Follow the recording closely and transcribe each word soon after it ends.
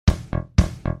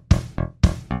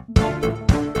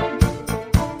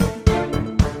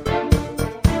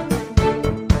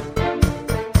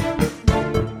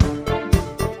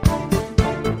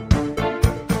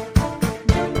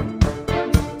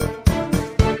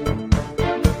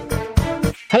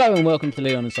Hello and welcome to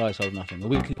Leon and Si Solve Nothing, a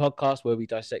weekly podcast where we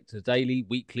dissect the daily,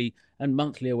 weekly, and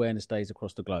monthly awareness days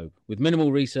across the globe. With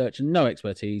minimal research and no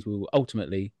expertise, we will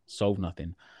ultimately solve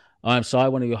nothing. I am Si,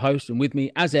 one of your hosts, and with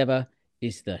me, as ever,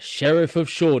 is the Sheriff of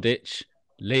Shoreditch,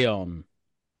 Leon.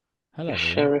 Hello, The Leon.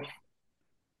 sheriff,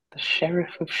 the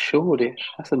sheriff of Shoreditch.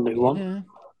 That's a new one. Yeah,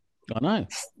 I know.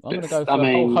 I'm going to go I for a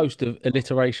whole mean, host of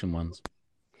alliteration ones.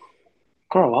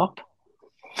 grow up.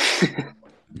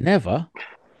 Never.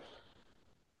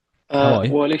 How are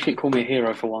you? Well, at least you didn't call me a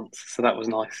hero for once, so that was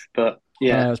nice. But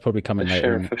yeah, It's probably the coming later, isn't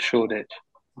sheriff it? of Shoreditch.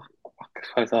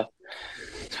 I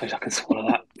suppose I can swallow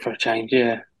that for a change.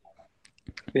 Yeah,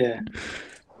 yeah.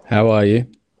 How are you?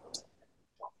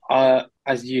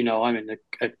 As you know, I'm in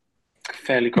a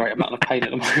fairly great amount of pain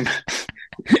at the moment.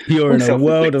 You're All in a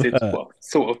world of self-inflicted. hurt. Well,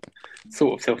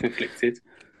 sort of self-inflicted.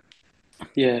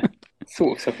 Yeah,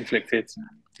 sort of self-inflicted.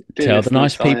 Dear Tell the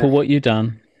nice listeners, people what you've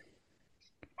done.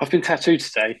 I've been tattooed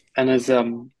today, and as I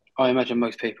imagine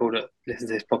most people that listen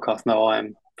to this podcast know, I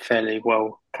am fairly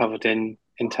well covered in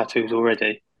tattoos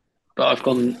already. But I've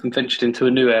gone and ventured into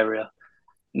a new area,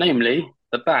 namely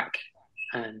the back,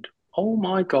 and oh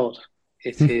my god,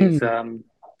 it is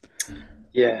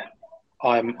yeah,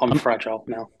 I'm I'm, fragile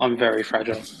now. I'm very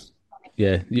fragile.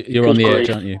 yeah, you're on Good the edge,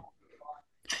 grief. aren't you?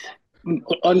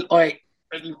 I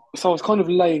so I was kind of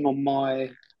laying on my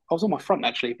I was on my front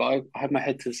actually, but I had my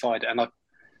head to the side, and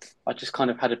I just kind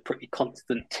of had a pretty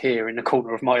constant tear in the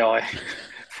corner of my eye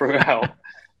throughout.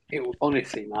 It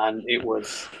honestly, man, it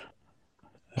was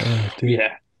Oh dear.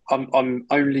 yeah. I'm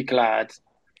only glad.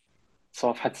 So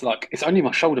I've had to it's only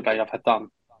my shoulder blade I've had done,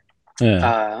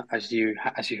 Yeah. as you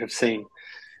have seen,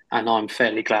 and I'm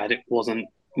fairly glad it wasn't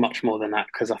much more than that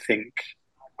because I think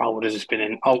I would have just been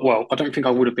in. Oh well, I don't think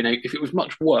I would have been if it was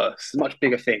much worse, a much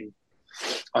bigger thing.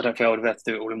 I don't think I would have had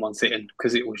to do it all in one sitting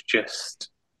because it was just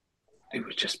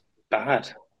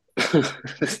bad.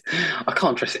 I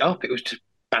can't dress it up. It was just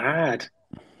bad.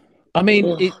 I mean,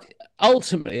 Ugh. it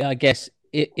ultimately, I guess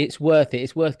it's worth it.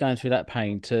 It's worth going through that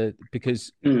pain to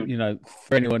because Mm.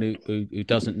 for anyone who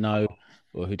doesn't know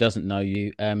or who doesn't know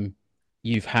you,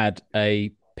 you've had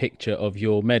a picture of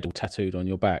your medal tattooed on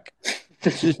your back,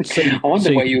 so you I wonder so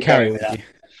you where you can were carry going it with with that. you.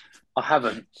 I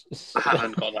haven't. I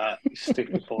haven't got that. You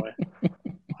stupid boy.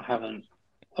 I haven't.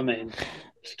 I mean,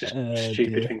 it's just a Oh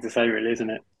stupid dear. thing to say, really, isn't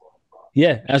it?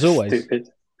 Yeah, as Just always. stupid.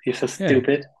 You're so Yeah,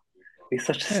 stupid. You're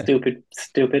such a yeah.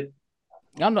 stupid,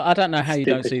 I'm not. I don't know how you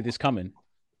don't stupid. see this coming.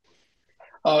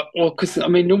 Well, because I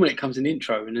mean, normally it comes in the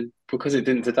intro, and then because it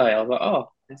didn't today, I was like,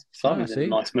 oh, Oh, Simon's in a see,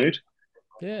 nice mood.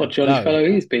 yeah. What jolly No, fellow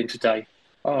he's been today.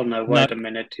 Oh no, no. wait a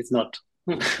minute, he's not.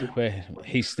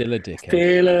 He's still a dickhead.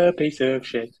 Still a piece of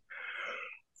shit.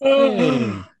 Yeah.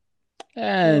 Oh.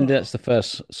 And Oh. that's the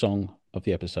first song of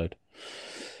the episode.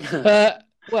 Uh,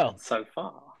 well, So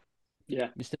far, yeah.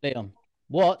 Mr. Leon,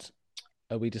 what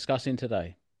are we discussing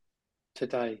today?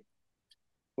 Today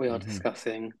we are Hmm.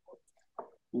 discussing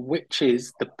which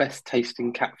is the best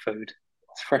tasting cat food.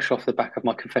 It's fresh off the back of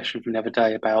my confession from the other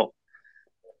day about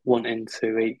wanting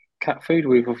to eat cat food.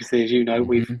 We've obviously, as you know, Hmm.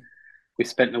 we've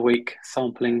spent a week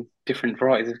sampling different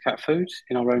varieties of cat food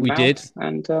in our own We did. mouths,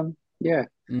 and yeah,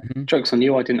 Hmm. jokes on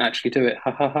you. I didn't actually do it.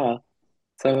 Ha ha ha.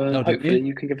 So Oh, didn't hopefully you?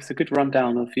 you can give us a good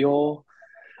rundown of your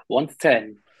 1 to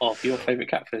 10 of your favourite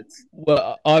cat foods.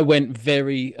 Well, I went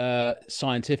very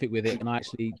scientific with it, and I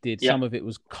actually did. Yeah, Some of it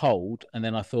was cold, and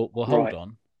then I thought, well, hold right.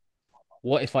 on.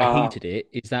 What if I Ah, heated it?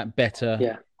 Is that better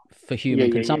yeah, for yeah, human yeah, yeah,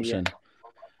 yeah. consumption?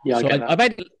 Yeah, I So get I that.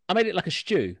 made it. I made it like a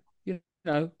stew.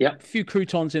 Yeah, A few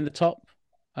croutons in the top.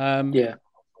 Um, yeah,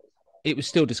 it was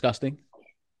still disgusting,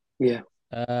 yeah.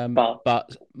 But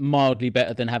but mildly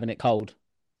better than having it cold.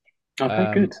 okay,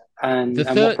 Um, good. And the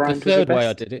what third the brand was your third way I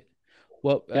best? did it,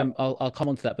 well, Yep. I'll come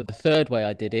on to that. But the third way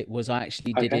I did it was I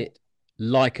actually did Okay. it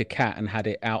like a cat and had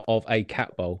it out of a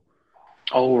cat bowl,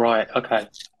 All right. Okay.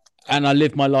 and I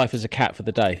lived my life as a cat for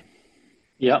the day.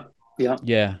 Yep. Yep.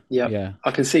 Yeah, Yep. yeah. I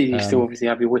can see you still Um, obviously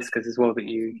have your whiskers as well that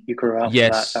you grew out for that.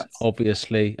 yes, That's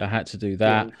obviously I had to do yeah,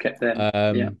 that. you've kept them. Yeah.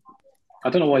 Um, I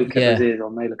don't know why you kept those yeah, ears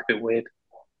on. They look a bit weird,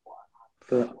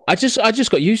 but I just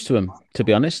got used to them, to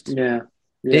be honest. yeah,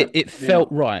 yeah, It yeah,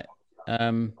 felt right.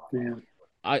 Um, yeah,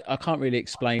 I can't really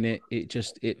explain it.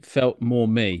 It felt more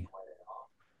me.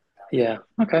 yeah.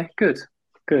 Okay. Good.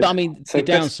 But Good. I mean, the So best.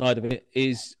 downside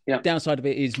Yeah. of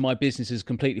it is my business has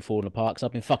completely fallen apart because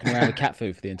I've been fucking around with cat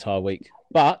food for the entire week.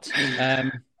 But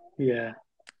Yeah.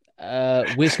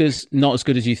 Whiskas not as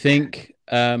good as you think.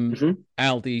 Hmm.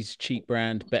 Aldi's cheap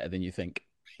brand better than you think.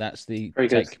 That's the Very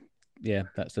good. take. Yeah,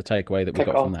 that's the takeaway that we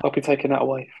got from that. I'll be taking that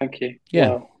away. Thank you. Yeah,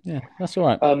 Wow. yeah, that's all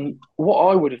right. What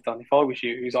I would have done if I was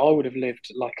you is I would have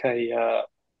lived like a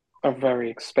a very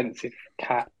expensive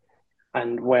cat,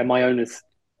 and where my owners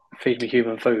feed me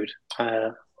human food.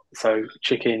 So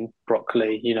chicken,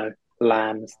 broccoli,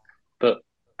 lambs, but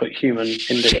human in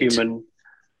the Shit. human.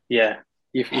 Yeah,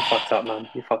 you fucked up, man.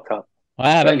 You fucked up.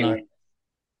 I have, But haven't I? anyway,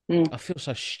 mm, I feel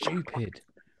so stupid.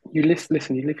 you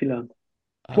listen, you live, you learn.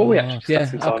 What are we Oh, actually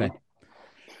yeah. discussing, Okay.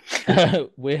 Simon?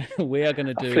 We are going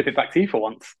to I'll do. flip it back to you for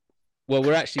once. Well,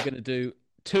 we're actually going to do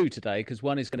two today because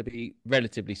one is going to be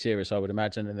relatively serious, I would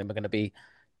imagine, and then we're going to be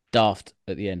daft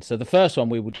at the end. So the first one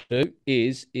we will do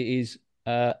is it is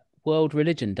World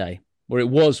Religion Day, or it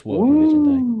was World Religion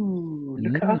Day. Ooh,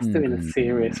 look at us doing a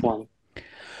serious Mm. one.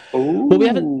 Well, we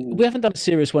Ooh, haven't done a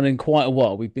serious one in quite a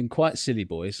while. We've been quite silly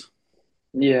boys.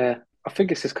 yeah. I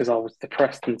think it's just because I was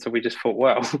depressed, and so we just thought,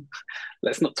 well,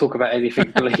 let's not talk about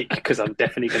anything bleak because I'm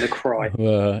definitely going to cry.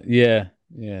 Yeah,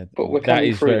 yeah, But we're that coming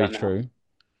is through very that now. true.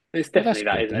 It's Well, that's definitely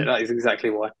that, good isn't it? then. That is exactly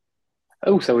why.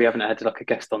 Also, we haven't had like a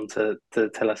guest on to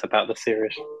tell us about the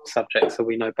serious subject, so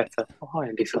we know better. Oh, hi,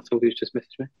 Andy Suttle, who's just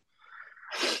messaged me.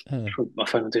 Uh, Put my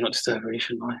phone on Do Not Disturb, really,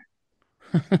 shouldn't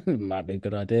might be a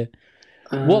good idea.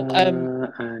 I?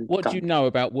 And What do you done. know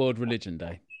about World Religion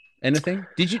Day? Anything?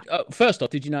 Did you first off,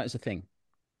 did you know it's a thing?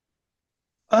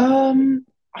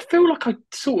 I feel like I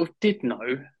sort of did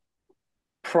know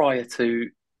prior to,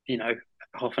 you know,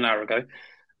 half an hour ago.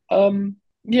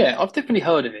 Yeah, I've definitely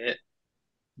heard of it,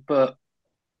 but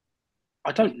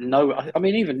I don't know. I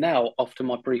mean, even now, after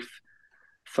my brief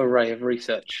foray of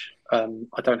research,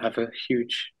 I don't have a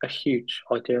huge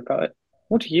idea about it.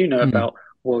 What do you know Hmm. about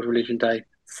World Religion Day,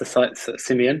 Society,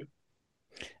 Simeon,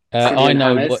 I Simeon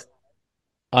know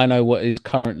what James? is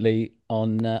currently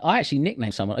on. I actually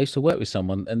nicknamed someone. I used to work with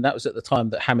someone, and that was at the time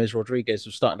that James Rodriguez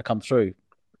was starting to come through.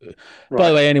 By the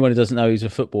Right. way, anyone who doesn't know, he's a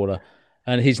footballer,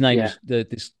 and his name Yeah. was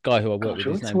this guy who I worked God,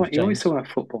 with. His name was you're always James. talking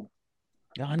about football.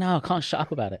 Oh, I know. I can't shut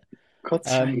up about it.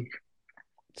 God's Um, sake.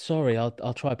 sorry,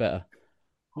 I'll try better.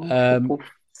 Oh, Um, football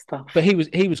stuff. but he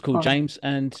was called Oh, James,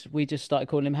 and we just started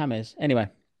calling him James. Anyway,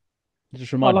 it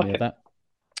just I reminded me like of it. that.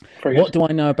 Very What good. do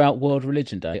I know about World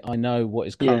Religion Day? I know what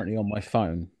is Yeah. currently on my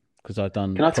phone because I've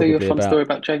done Can I tell you a probably fun story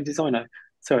about. about James Designer?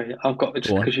 Sorry, I've got just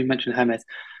Go on. because you mentioned Hamed.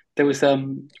 There was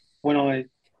when I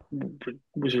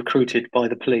was recruited by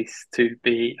the police to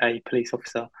be a police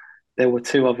officer, there were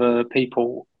two other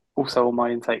people also on my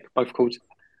intake, both called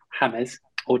James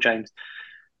or James.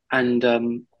 And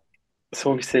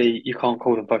so obviously you can't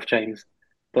call them both James.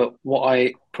 But what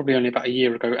I probably only about a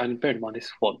year ago, and bear in mind this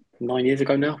is what 9 years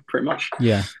ago now, pretty much.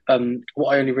 Yeah,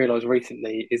 What I only realised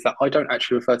recently is that I don't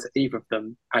actually refer to either of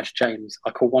them as James.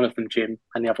 I call one of them Jim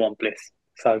and the other one Bliss.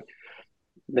 So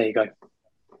there you go.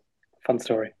 Fun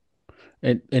story.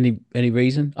 Any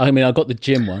reason? I mean, I got the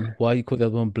gym one. Why you call the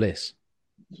other one Bliss?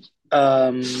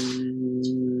 Um,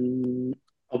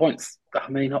 I won't. I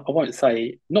mean, I won't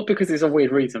say not because it's a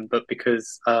weird reason, but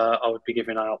because I would be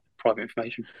giving out private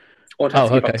information. Or I'd have Oh,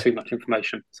 to give up okay, too much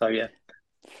information. So yeah,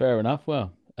 fair enough.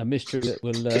 Well, a mystery that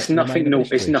will it's remain nothing. a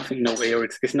It's mystery. nothing naughty, or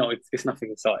it's not. It's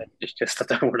nothing exciting. It's just I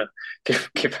don't want to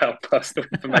give out personal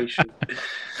information.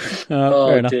 Fair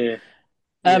Oh enough. dear.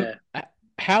 Um, Yeah. h-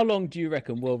 how long do you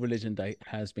reckon World Religion Day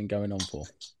has been going on for?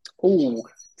 Oh,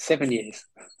 7 years.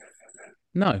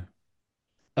 No.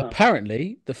 Oh,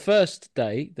 Apparently, the first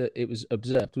day that it was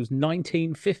observed was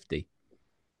 1950.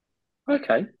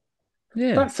 okay.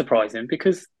 Yeah. That's surprising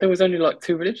because there was only like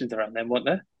two religions around then, weren't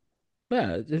there?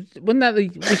 Well, wasn't that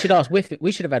we should ask Whiffin?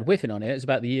 We should have had Whiffin on it. It's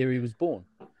about the year he was born.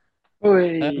 Um,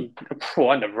 Oi. Oh,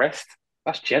 I know rest.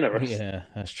 That's generous. yeah,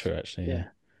 that's true, actually. Yeah.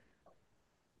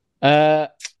 Yeah.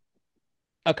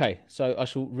 Uh, okay, so I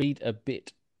shall read a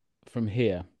bit from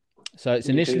here. So it's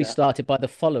You do initially that. started by the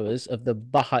followers of the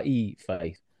Baha'i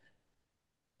faith.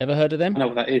 Ever heard of I them? know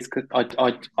what that is. 'Cause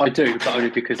I do, but only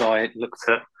because I looked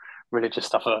at religious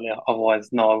stuff earlier. Otherwise,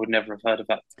 no, I would never have heard of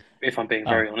that, if I'm being Oh,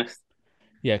 very honest.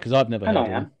 yeah, because I've never And heard I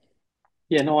of them. am.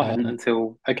 Yeah, no, I hadn't Um,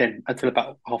 until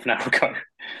about half an hour ago.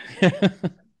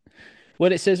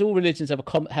 well, it says all religions have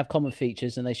common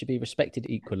features and they should be respected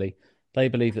equally. They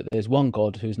believe that there's one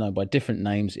God who is known by different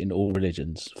names in all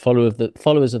religions.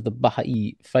 Followers of the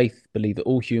Baha'i faith believe that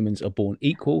all humans are born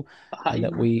equal and Bye.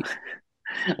 that we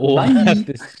all have Bye.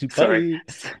 this Sorry.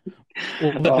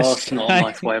 all have the Oh, it's not a same.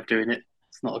 nice way of doing it.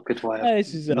 It's not a good way of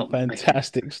This is a not making.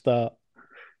 fantastic start.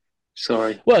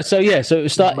 Sorry. Well, so yeah, so it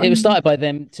was Bye. started by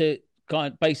them to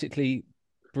kind of basically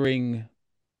bring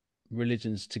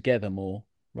religions together more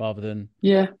rather than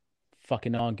Yeah,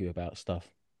 fucking argue about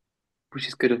stuff, which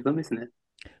is good of them, isn't it?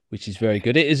 which is very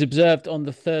good. It is observed on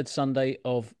the third Sunday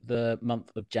of the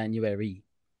month of January.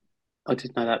 I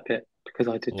did know that bit because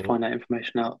I did Or find that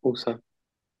information out also.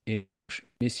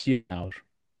 Monsieur.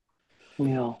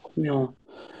 Yeah, yeah.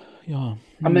 Yeah.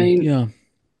 I mean, Yeah.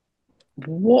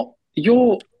 what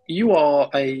you are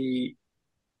a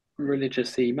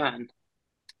religious man,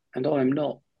 and I am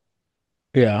not.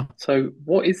 Yeah. So,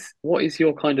 what is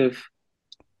your kind of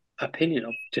opinion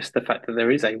of just the fact that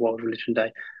there is a World Religion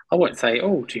Day? I won't say,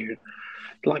 oh,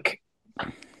 like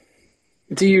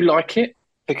do you like it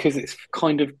because it's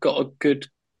kind of got a good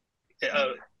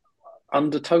uh,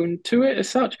 undertone to it as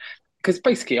such? Because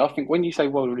basically, I think when you say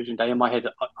World Religion Day, in my head,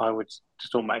 I would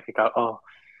just automatically go,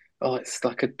 oh, it's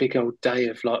like a big old day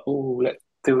of like, oh, let's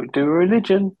do a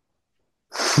religion,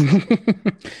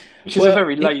 which is a Well,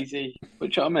 very lazy.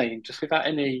 Which I mean, just without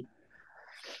any.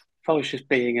 If I was just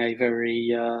being a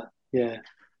very yeah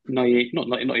naive,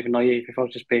 not even naive. If I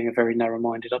was just being a very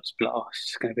narrow-minded, I'd just be like, oh, it's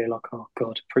just going to be like, oh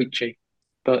God, preachy.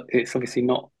 But it's obviously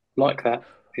not like that.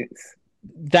 It's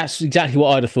that's exactly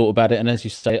what I'd have thought about it. And as you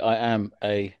say,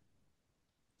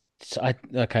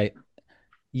 okay.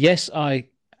 Yes, I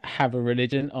have a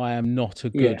religion. I am not a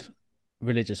yeah, good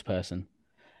religious person.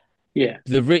 yeah.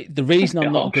 The That's a reason bit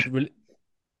I'm not a harsh. good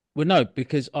well, no,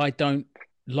 because I don't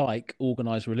like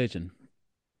organized religion.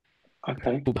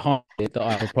 Okay, People behind it that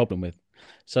I have a problem with.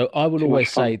 So I will too much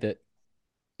always fun. say that,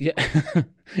 yeah,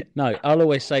 no, I'll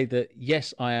always say that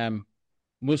yes, I am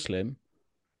Muslim,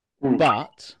 Mm.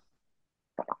 but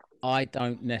I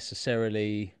don't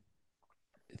necessarily.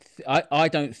 I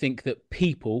don't think that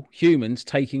people, humans,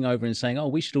 taking over and saying, "Oh,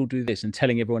 we should all do this," and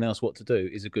telling everyone else what to do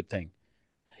is a good thing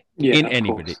Yeah, of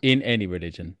course. in any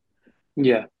religion.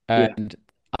 Yeah, yeah. And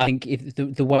I think if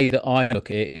the way that I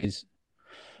look at it is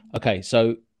okay.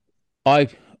 So I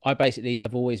I basically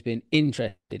have always been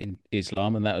interested in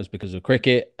Islam, and that was because of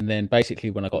cricket. And then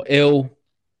basically when I got ill,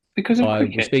 Because of I was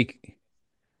cricket. speak.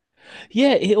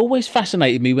 Yeah, it always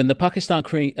fascinated me when the Pakistan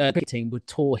cricket team would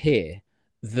tour here.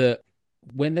 That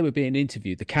when they were being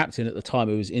interviewed, the captain at the time,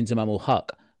 who was Inzamam ul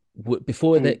Haq,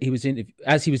 before Mm. that he was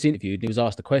as he was interviewed, and he was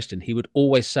asked a question, he would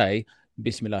always say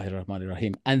Bismillahir Rahmanir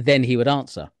Rahim, and then he would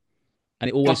answer. And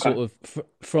it always Okay. sort of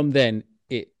from then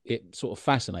it sort of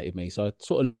fascinated me. So I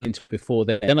sort of looked into it before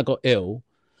then. Then I got ill,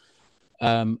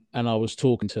 and I was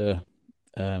talking to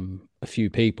a few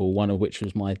people, one of which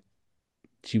was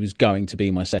she was going to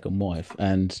be my second wife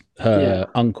and Yeah, her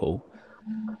uncle,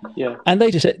 yeah. and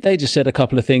they just said a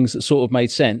couple of things that sort of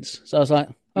made sense. So I was like,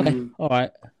 okay, Mm. all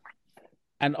right,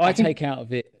 and I I think take out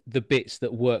of it the bits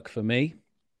that work for me.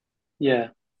 yeah.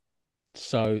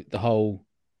 So the whole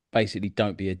basically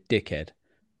don't be a dickhead.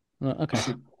 I'm like,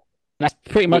 okay, that's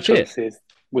pretty much Which it. obviously is,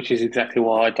 which is exactly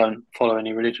why I don't follow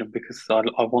any religion because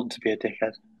I want to be a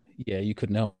dickhead. Yeah, you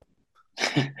couldn't help.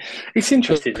 It's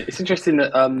But interesting. It's interesting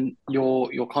that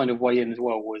your kind of way in as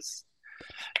well was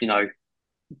you know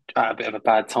at a bit of a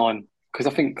bad time because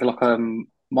I think like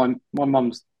my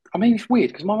mum's. I mean, it's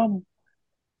weird because my mum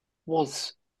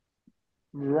was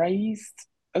raised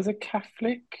as a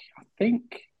Catholic. I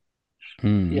think.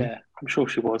 mm, Yeah, I'm sure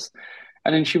she was,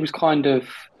 and then she was kind of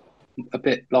a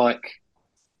bit like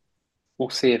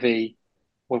more C of E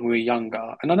when we were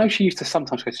younger. And I know she used to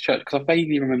sometimes go to church because I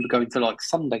vaguely remember going to like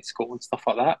Sunday school and stuff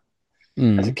like that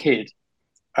as a mm, kid.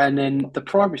 And then the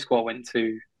primary school I went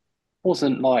to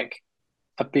wasn't like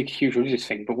a big, huge religious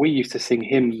thing, but we used to sing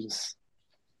hymns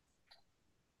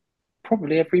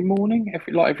probably every morning,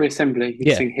 every assembly, you'd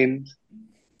yeah. sing hymns.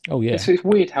 Oh yeah. It's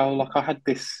weird how like I had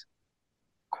this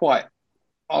quite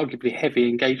arguably heavy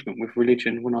engagement with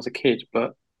religion when I was a kid,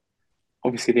 but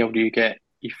obviously the older you get,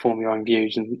 you form your own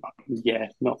views, and yeah,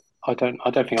 not I don't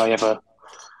think I ever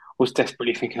was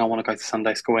desperately thinking I want to go to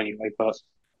Sunday school anyway, but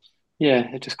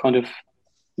yeah, it just kind of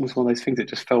was one of those things that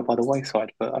just fell by the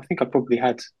wayside. But I think I probably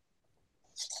had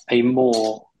a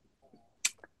more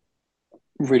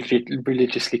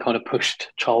religiously kind of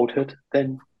pushed childhood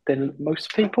than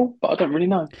most people, but I don't really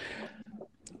know.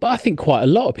 But I think quite a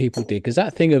lot of people did because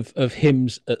that thing of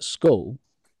hymns at school,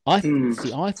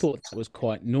 Mm, I thought that was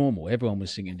quite normal. Everyone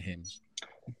was singing hymns.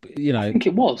 But, you I know, think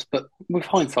it was, but with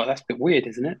hindsight, that's a bit weird,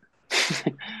 isn't it?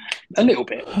 A little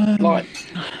bit. Like,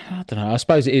 I don't know. I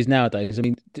suppose it is nowadays. I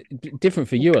mean, different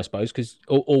for you, I suppose, because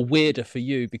or weirder for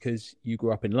you because you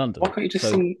grew up in why London. can't you just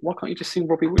So, sing? Why can't you just sing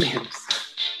Robbie Williams?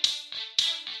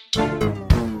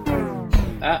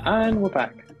 And we're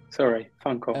back. Sorry,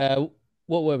 phone call. uh,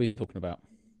 what were we talking about?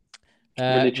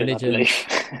 Religion, I Religion, believe.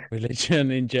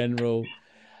 religion in general.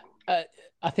 Uh,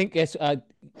 I think yes.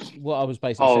 What I was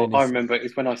basically Oh, saying I is, remember.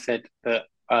 It's when I said that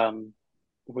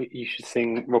you should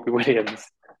sing Robbie Williams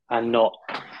and not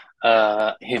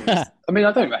hymns. I mean,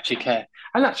 I don't actually care.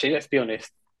 And actually, let's be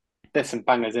honest, there's some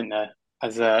bangers in there.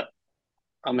 As I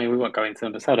mean, we won't go into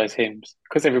them, but so those hymns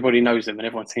because everybody knows them and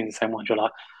everyone sings the same ones. You're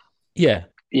like, yeah,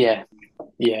 yeah,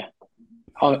 yeah.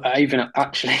 I even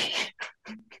actually,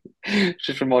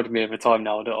 just reminded me of a time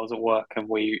now that I was at work and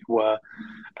we were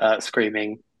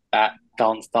screaming that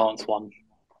dance, dance one.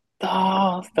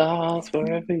 Dance, dance,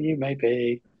 wherever you may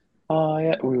be. Oh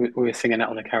yeah, we were singing it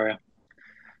on the carrier,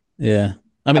 Yeah.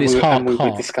 I mean, and it's we Hark would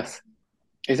Hark. discuss.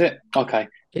 Is it okay?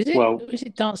 Is it? Well, Is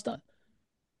it Dance Dance?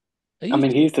 Are I you?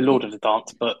 mean, he's the Lord of the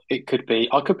Dance, but it could be.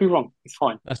 I could be wrong. It's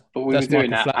fine. That's But we were that's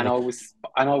doing Michael that, Flatley.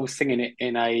 and I was singing it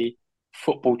in a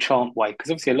football chant way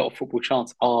because obviously a lot of football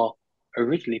chants are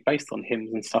originally based on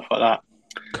hymns and stuff like that.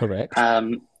 Correct.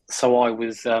 So I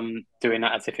was doing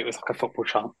that as if it was like a football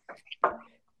chant.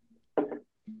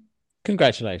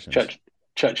 Congratulations.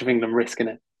 Church of England risking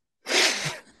it.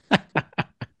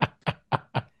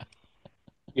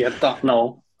 Yeah, that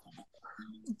no.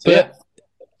 So yeah, But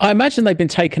I imagine they've been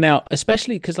taken out,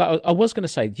 especially because like, I was going to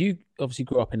say you obviously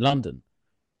grew up in London,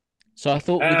 so I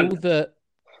thought with all and the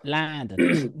land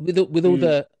and with all mm,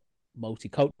 the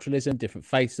multiculturalism, different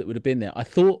faiths that would have been there, I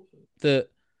thought that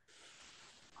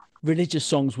religious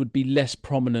songs would be less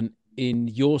prominent in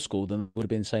your school than would have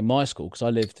been, say, my school, because I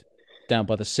lived down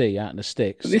by the sea, out in the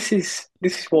sticks. this is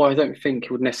why I don't think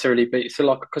it would necessarily be so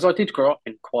like because I did grow up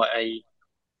in quite a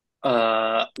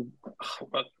I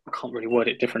can't really word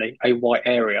it differently, a white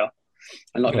area.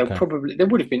 And like Okay. there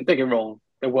would have been, don't get me wrong,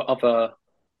 there were other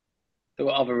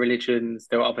religions,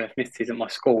 there were other ethnicities at my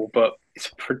school, but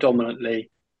it's predominantly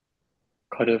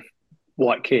kind of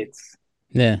white kids.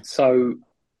 Yeah. So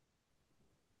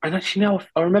and actually now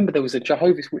I remember there was a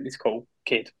Jehovah's Witness call,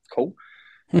 a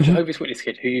Hmm. Jehovah's Witness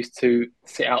kid who used to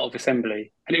sit out of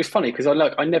assembly. And it was funny because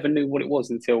I never knew what it was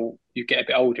until you get a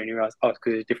bit older and you realise, oh, it's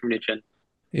because it's a different religion.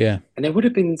 Yeah. And there was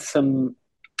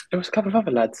a couple of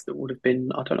other lads that would have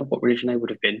been, I don't know what religion they would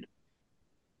have been.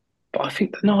 But I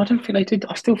think, no, I don't think they did.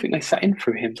 I still think they sat in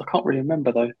through hymns. I can't really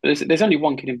remember though. There's only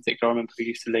one kid in particular I remember who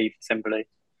used to leave assembly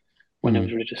when there Mm.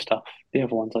 was religious stuff. The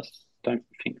other ones I just don't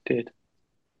think did.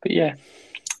 But yeah,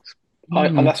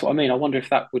 Mm. that's what I mean. I wonder if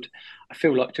that would, I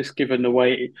feel like just given the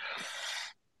way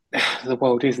the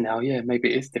world is now, yeah,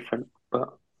 maybe it is different. But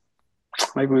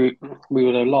maybe we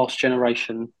were the last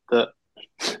generation that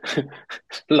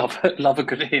love a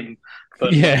good hymn,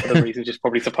 but not for the Yeah. reasons it's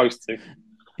probably supposed to.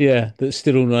 Yeah. That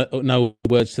still know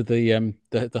words to the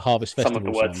Harvest Some of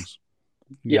the Festival words. songs.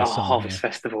 Yeah. Yeah, Some. Harvest Yeah.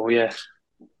 Festival, yes.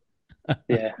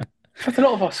 Yeah. In fact, a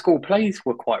lot of our school plays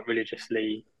were quite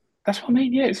religiously. That's what I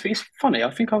mean. Yeah, it's funny. I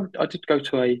did go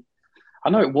to a. I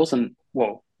know it wasn't.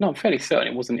 Well, no, I'm fairly certain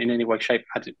it wasn't in any way, shape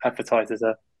advertised as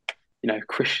a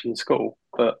Christian school.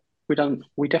 But we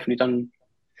definitely done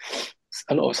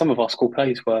a lot of some of our school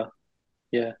plays were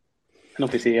yeah, and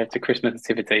obviously you have the Christmas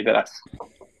nativity, but that's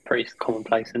pretty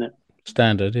commonplace, isn't it?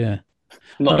 Standard. Yeah.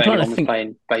 Not I'm that trying to anyone was think.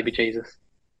 playing Baby Jesus.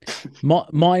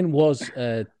 Mine was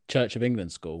a Church of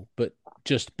England school, but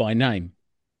just by name.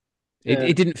 Yeah,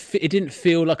 It didn't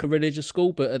feel like a religious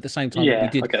school, but at the same time, we yeah, I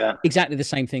did get that. exactly the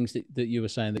same things that you were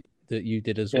saying that you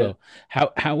did as Yeah.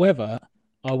 well. However,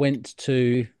 I went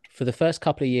to for the first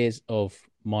couple of years of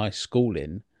my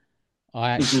schooling,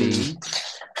 Mhm.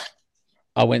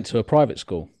 I went to a private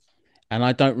school, and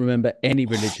I don't remember any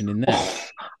religion in there. Oh,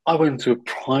 I went to a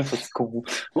private school.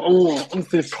 Oh, I'm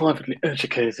so privately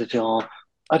educated, y'all.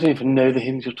 I don't even know the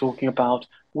hymns you're talking about.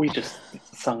 We just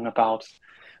sung about.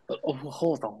 But oh,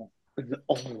 hold on.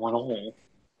 Oh, and all.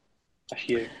 That's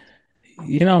you.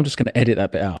 You know, I'm just going to edit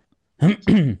that bit out.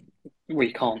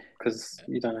 We can't because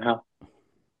you don't know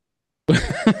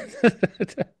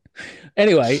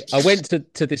Anyway, I went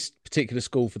to this particular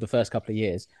school for the first couple of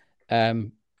years,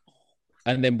 um,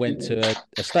 and then went how. to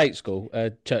a state school,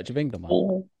 a Church of England one.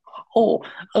 Oh, oh,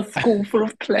 a school full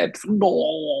of plebs.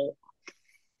 No.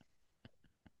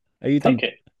 Are you Take done?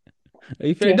 it. Are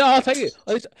you feeling? Yeah, No, I'll take it.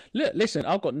 Look, listen,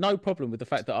 I've got no problem with the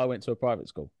fact that I went to a private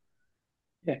school.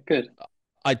 yeah, good.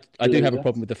 I do have a Loser.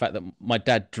 problem with the fact that my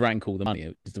dad drank all the money.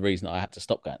 It was the reason I had to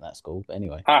stop going to that school. But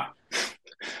anyway, Ah,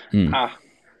 hmm. ah,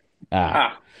 Ah,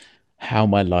 ah. how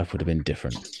my life would have been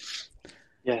different.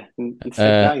 Yeah,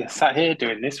 instead Uh, now you're sat here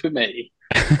doing this with me.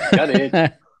 Got it. oh,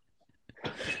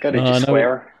 Got it, you I know.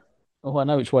 square. Oh, I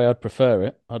know which way I'd prefer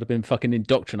it. I'd have been fucking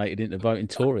indoctrinated into voting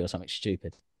Tory or something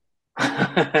stupid.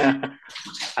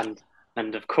 and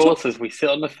and of course, as we sit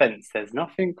on the fence, there's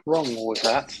nothing wrong with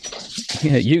that.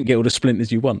 Yeah, you can get all the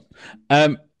splinters you want.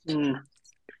 Um, Mm.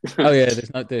 oh yeah,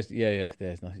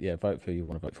 there's no, yeah, vote for who you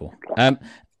want to vote for.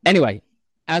 Anyway,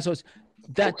 as I was,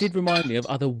 Of that course. did remind me of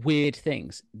other weird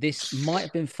things. This might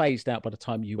have been phased out by the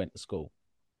time you went to school.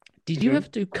 Did you Mhm. ever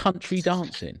do country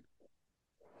dancing?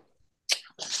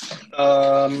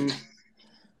 I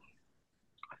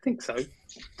think so.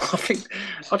 I think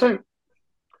I don't.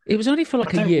 It was only for I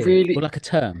like a don't year or really. like a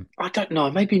term. I don't know.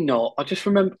 Maybe not. I just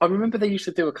remember. I remember they used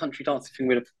to do a country dancing thing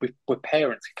where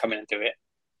parents could come in and do it,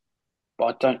 but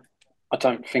I don't. I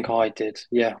don't think I did.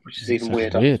 Yeah, which is That even sounds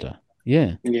weirder. weirder.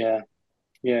 Yeah. Yeah,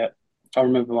 yeah. I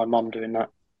remember my mum doing that.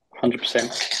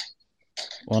 100%.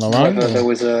 On our own Whether there or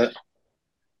was a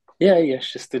yeah, yeah,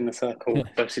 she's just in the yeah, circle,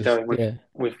 obviously just going yeah.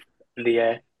 with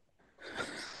Leah.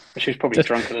 She was probably Just,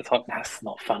 drunk at the time. That's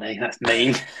not funny. That's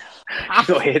mean. She's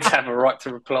not here to have a right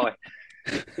to reply.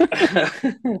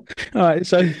 all right.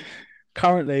 So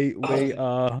currently we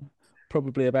are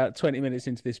probably about 20 minutes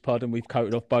into this pod and we've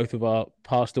coated off both of our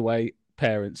passed away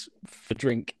parents for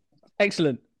drink.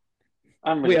 Excellent.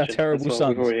 And We are religion as terrible well.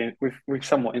 sons. We've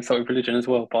somewhat insulted religion as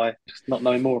well by just not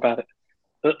knowing more about it.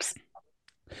 Oops.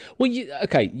 Well,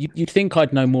 you'd think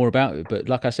I'd know more about it, but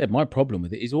like I said, my problem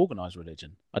with it is organized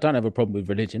religion. I don't have a problem with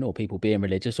religion or people being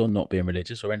religious or not being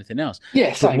religious or anything else. Yeah,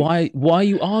 But same. why are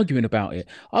you arguing about it?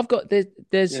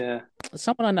 There's Yeah.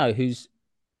 someone I know who's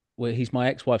well, he's my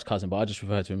ex-wife's cousin, but I just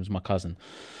refer to him as my cousin.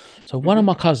 So one of Hmm.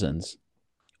 my cousins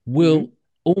will Hmm.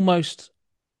 almost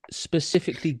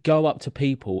specifically go up to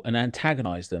people and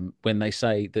antagonize them when they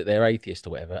say that they're atheist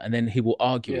or whatever, and then he will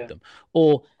argue with Yeah. them.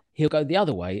 Or he'll go the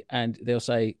other way and they'll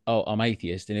say, "Oh, I'm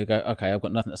atheist," and he'll go, "Okay, I've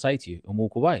got nothing to say to you," and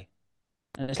walk away.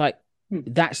 And it's like Hmm.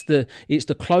 it's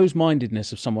the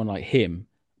closed-mindedness of someone like him.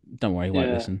 Don't worry, he won't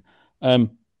Yeah. listen.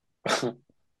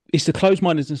 It's the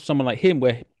closed-mindedness of someone like him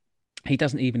where he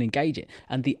doesn't even engage it.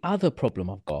 And the other problem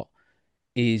I've got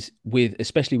is with,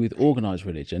 especially with organized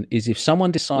religion, is if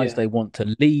someone decides Yeah. they want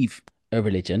to leave a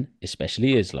religion,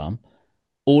 especially Islam,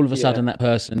 all of a Yeah. sudden that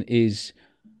person is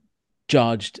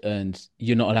judged and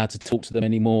you're not allowed to talk to them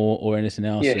anymore or anything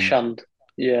else. Yeah. And Shunned.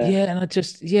 Yeah. yeah,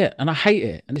 and and I hate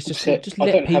it. And it's just, well, Upset. just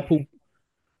let people.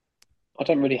 I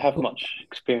don't really have much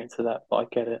experience of that, but I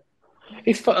get it.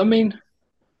 It's I mean,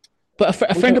 But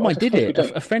a we friend don't. of I mine did suppose we it.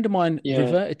 don't. A friend of mine Yeah.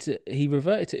 reverted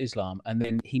to Islam, and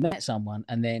then he met someone,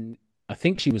 and then I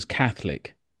think she was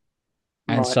Catholic,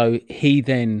 and Right. so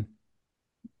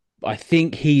I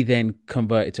think he then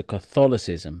converted to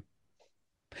Catholicism.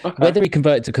 Okay. Whether he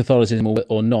converted to Catholicism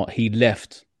or not, he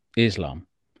left Islam.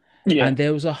 Yeah. And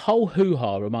there was a whole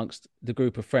hoo-ha amongst the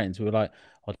group of friends. We were like,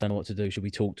 I don't know what to do. Should we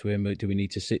talk to him? Do we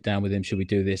need to sit down with him? Should we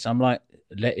do this? I'm like,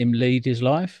 let him lead his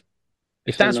life.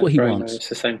 If It's a that's what he no-brainer. wants, It's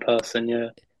the same person. Yeah.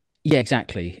 yeah,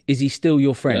 exactly. Is he still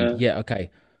your friend? Yeah. Yeah, okay.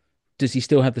 Does he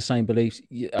still have the same beliefs?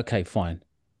 Yeah, okay, fine.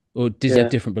 Or does he have Yeah.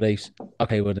 different beliefs?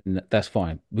 Okay, well, then that's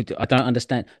fine. I don't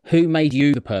understand. Who made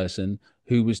you the person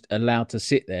who was allowed to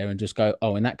sit there and just go,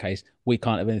 oh, in that case, we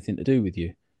can't have anything to do with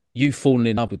you. You've fallen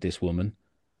in love with this woman.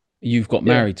 You've got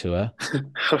Yeah. married to her.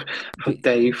 How But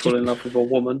dare you fall just in love with a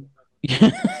woman?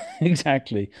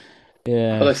 exactly.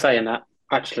 Although Yeah. saying that,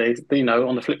 actually,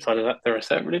 on the flip side of that, there are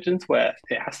certain religions where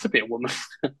it has to be a woman.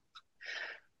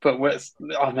 But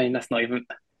I mean, that's not even.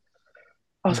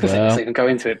 I was going to say let's not Well, even go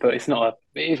into it, but it's not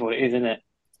a. It is what it is, isn't it?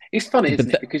 It's funny, but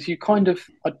isn't it? Because you kind of,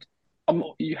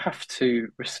 you have to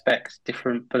respect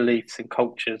different beliefs and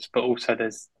cultures, but also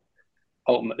there's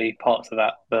ultimately parts of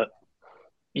that that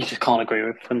you just can't agree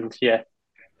with, and yeah,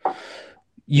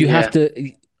 you have yeah,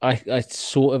 to. I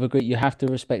sort of agree. You have to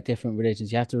respect different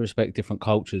religions. You have to respect different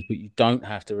cultures, but you don't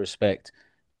have to respect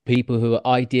people who are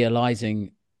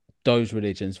idealizing those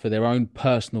religions for their own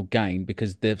personal gain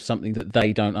because there's something that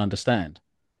they don't understand.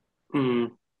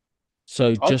 mm.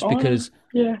 So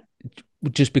Yeah,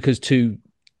 just because two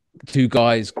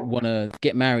guys want to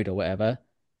get married or whatever,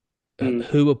 mm.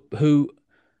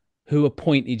 who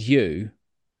appointed you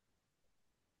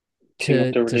King of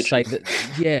the to religion. say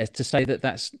that yeah to say that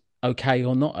that's okay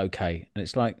or not okay? And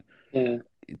it's like Yeah,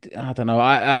 I don't know.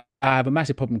 I have a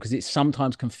massive problem because it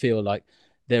sometimes can feel like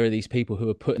there are these people who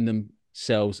are putting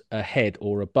themselves ahead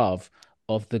or above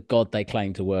of the God they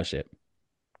claim to worship.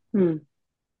 mm.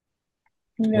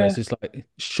 Whereas Yeah, it's like,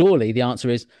 surely the answer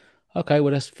is, okay,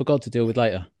 well, that's for God to deal with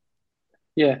later.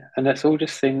 yeah, and let's all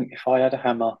just sing "If I Had a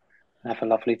Hammer" and have a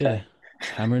lovely Yeah. day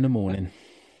Hammer in the morning.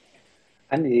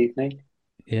 and the evening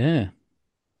Yeah.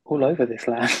 all over this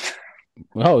land.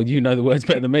 Well, you know the words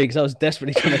better than me because I was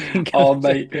desperately trying to think of Oh,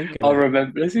 mate, think of I it.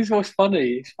 remember. This is what's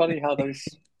funny. It's funny how those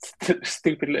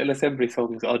stupid little assembly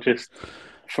songs are just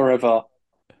forever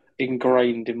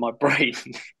ingrained in my brain.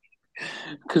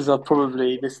 Because I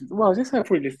probably listened. Well, I guess I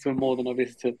probably listened to them more than I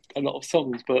listened to a lot of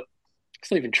songs, but it's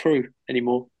not even true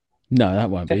anymore. No, that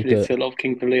won't be. Definitely But listened to a lot of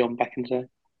Kings of Leon back in the day.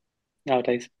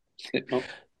 Nowadays, Slipknot.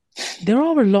 there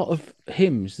are a lot of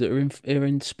hymns that are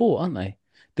in sport, aren't they?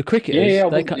 The Yeah, yeah, cricketers, I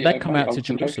wasn't. they Yeah, come mate, out I to wasn't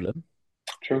joking. Jerusalem.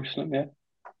 Jerusalem, yeah,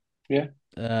 yeah,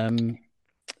 Um,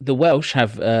 the Welsh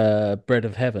have Bread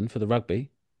of Heaven for the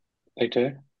rugby. they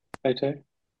do, they do.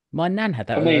 My nan had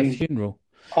that I at her mean, funeral.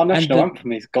 our And national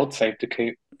anthem is "God Save the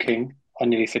King." I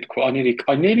nearly said I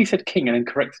nearly said king and then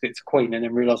corrected it to queen and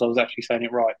then realised I was actually saying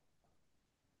it right.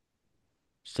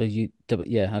 so yeah,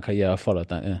 okay, yeah, I followed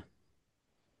that. Yeah,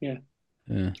 Yeah,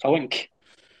 yeah. I went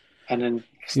and then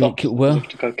You went stopped as well, if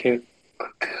to go queen,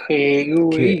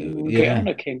 get yeah, on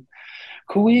a king,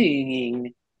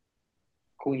 queen,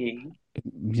 queen.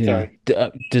 yeah.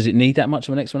 Sorry, Does it need that much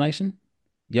of an explanation?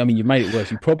 Yeah, I mean, you made it worse.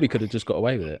 You probably could have just got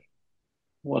away with it.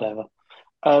 whatever.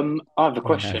 I have a Yeah,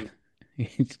 question.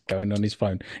 he's going on his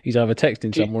phone. He's either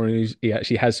texting Do you, someone or he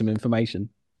actually has some information.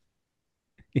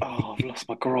 oh, I've lost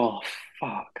my graph.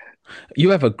 Fuck. You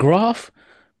have a graph?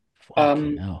 Fucking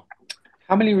Um, hell.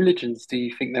 how many religions do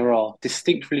you think there are?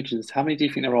 Distinct religions. How many do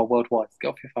you think there are worldwide? Get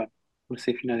off your phone. I want to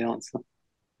see if you know the answer.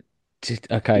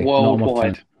 Okay, not on my phone.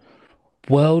 Worldwide.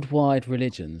 Worldwide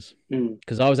religions. Mm.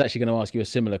 Because I was actually going to ask you a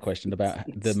similar question about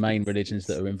the main religions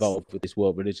that are It's- involved with this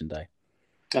World Religion Day.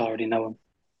 I already know them.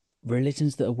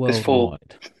 Religions that are There's four.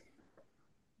 worldwide.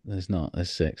 There's not.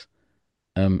 There's six.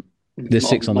 Um, there's Not,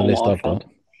 six on the not list what I I've found. got.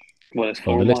 Well, there's Oh,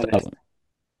 four the on my list. list.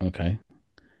 Okay.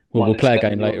 Well, My we'll list's play a better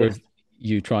game than your later of list.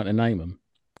 you trying to name them.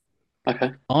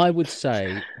 Okay. I would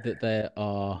say that there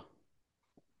are.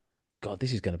 God,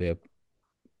 this is going to be a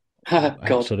God.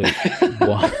 absolute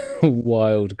wild,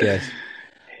 wild guess.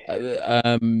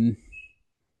 Um,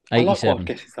 I like wild 87.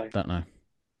 guesses though. Don't know.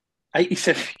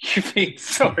 87. You think?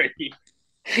 Sorry.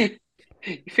 You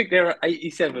think there are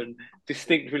 87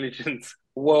 distinct religions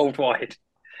worldwide?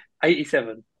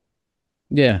 87.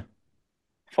 Yeah,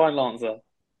 Final answer.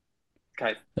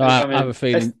 Okay. I I have a mean,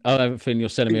 feeling. I have a feeling you're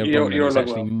selling me a wrong. Then you're a it's long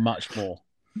actually well. much more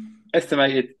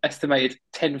Estimated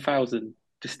 10,000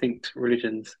 distinct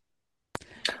religions.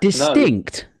 Though,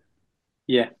 distinct.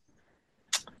 yeah.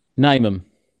 Name them.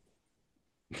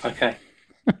 Okay.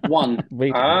 One.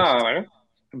 Read a list. Ah.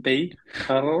 B.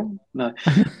 No.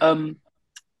 Um.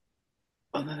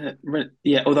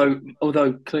 Yeah.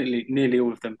 Although clearly nearly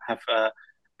all of them have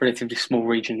relatively small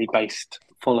regionally based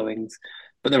followings,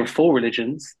 but there are four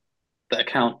religions that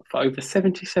account for over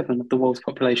 77 of the world's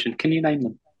population. Can you name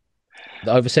them?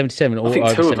 Over 77 I or think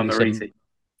over two of them are 77 easy,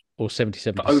 or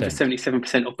but over 77%.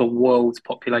 77% of the world's Right.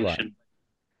 population.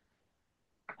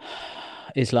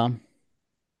 Islam,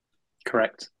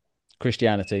 Correct.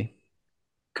 Christianity.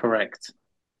 Correct.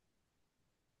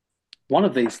 One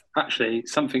of these, actually,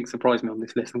 something surprised me on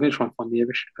this list. I'm going to try and find the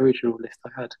original list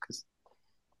I had because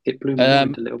it blew my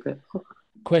mind Um, a little bit.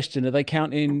 question: are they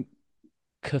counting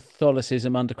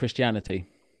Catholicism under Christianity?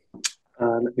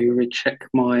 Let me recheck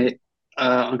my.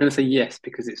 I'm going to say yes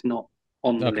because it's not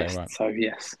on the Okay, list. right. So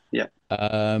yes, yeah.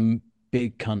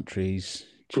 Big countries: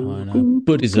 China,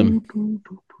 Buddhism,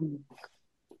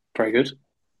 Very good,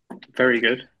 very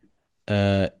good.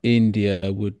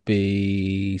 India would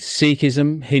be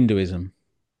Sikhism, Hinduism.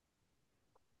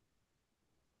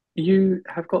 You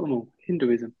have got them all.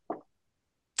 Hinduism,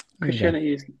 There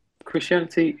you go.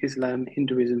 Christianity, Islam,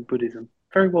 Hinduism, Buddhism.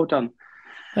 Very well done.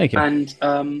 Thank you.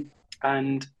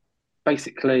 And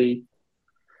basically,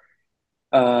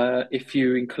 if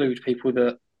you include people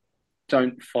that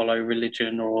don't follow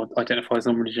religion or identify as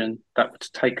non-religion, that would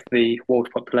take the world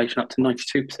population up to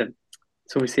 92%.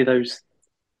 So obviously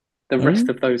the rest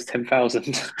Oh, of those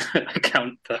 10,000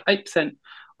 account for 8%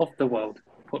 of the world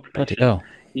bloody population. hell.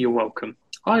 You're welcome.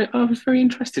 I was very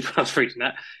interested when I was reading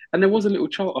that. And there was a little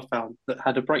chart I found that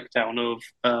had a breakdown of,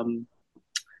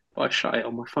 I shut it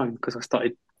on my phone because I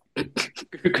started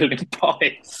Googling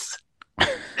pies.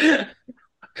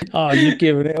 Oh, you've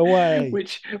given it away.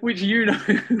 which you know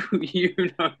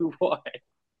why.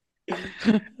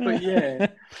 But yeah.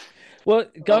 Well,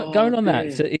 Oh going on that,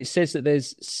 dear. so it says that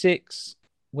there's six.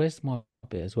 Where's my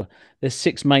bit as well? There's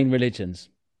six main religions.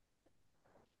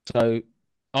 So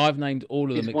I've named all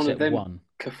of them Is one of except them one.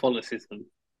 Catholicism,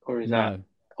 or is that No,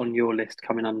 on your list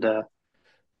coming under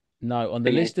no. On the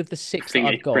thingy? list of the six that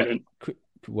I've Thingy. got, Brilliant.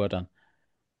 well done.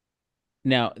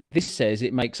 Now, this says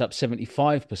it makes up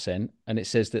 75%, and it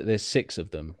says that there's six of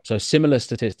them. So similar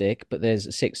statistic, but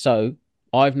there's six. So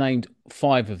I've named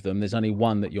five of them. There's only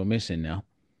one that you're missing now.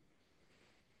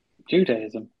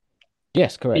 Judaism.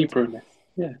 Yes, correct. Hebrewness.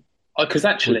 Yeah. Because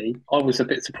actually, I was a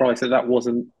bit surprised that that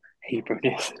wasn't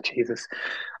Hebrewness. Jesus.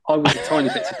 I was a tiny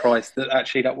bit surprised that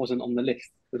actually that wasn't on the list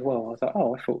as well. I was like,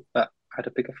 oh, I thought that had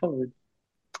a bigger following.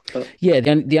 But Yeah,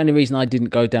 the only reason I didn't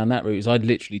go down that route is I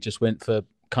literally just went for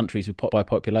countries with by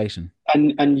population.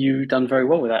 and you done very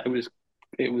well with that.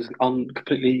 It was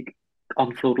completely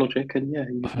unflawed logic, and yeah,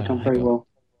 you done very well.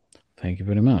 Thank you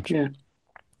very much. Yeah,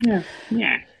 yeah,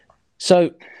 yeah.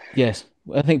 So, yes,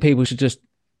 I think people should just.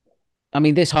 I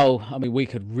mean, we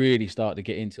could really start to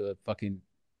get into a fucking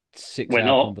We're 6-hour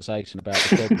not. conversation about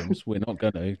the problems. We're not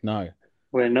going to, no,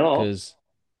 We're not. because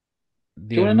Do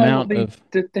the you want to know what amount of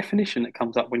the definition that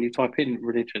comes up when you type in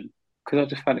religion? Because I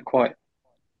just found it quite. I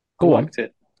go on. liked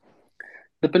it.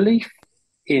 The belief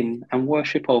in and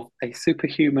worship of a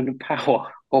superhuman power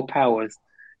or powers,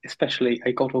 especially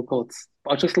a god or gods.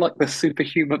 I just like the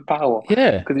superhuman power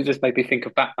Yeah, because it just made me think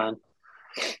of Batman.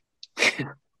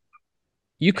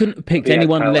 you couldn't have picked He had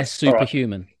anyone powers. less All right,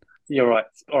 superhuman. you're right.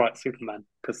 All right, Superman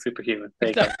because superhuman. There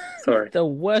you go. Sorry. The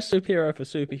worst superhero for What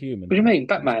superhuman. do you mean,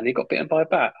 Batman? He got bitten by a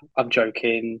bat. I'm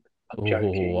joking. I'm Oh, I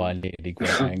joking. nearly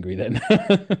went angry then.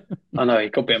 I know he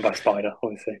got bitten by a spider,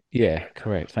 obviously. Yeah,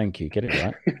 correct. Thank you. Get it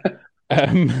right.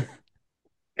 Um,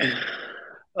 I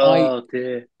Oh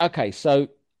dear. okay, so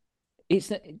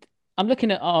it's I'm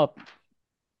looking at our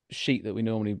sheet that we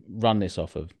normally run this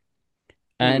off of,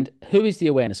 Hmm. and who is the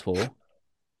awareness for?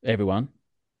 Everyone.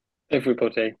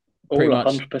 Everybody, Pretty all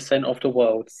much. 100% of the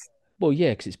world's. Well, yeah,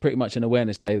 because it's pretty much an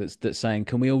awareness day that's saying,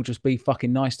 can we all just be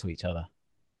fucking nice to each other?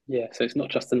 Yeah, so it's not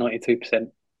just the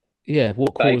 92%, Yeah,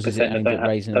 what the cause is it 8% that aimed at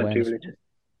raising don't do awareness? religion.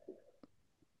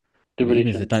 The Yeah, but even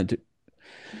if they religions. don't do,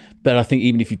 but I think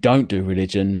even if you don't do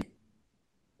religion,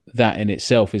 that in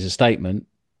itself is a statement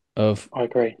of I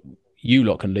agree. you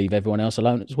lot can leave everyone else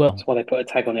alone as well. That's why they put a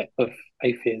tag on it of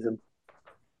atheism.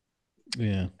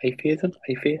 Yeah. Atheism?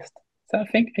 Atheist? Is that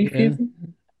a thing? Yeah. Atheism?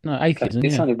 No, Okay, atheism,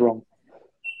 it yeah. sounded wrong.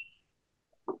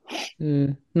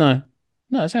 No.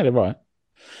 No, it sounded right.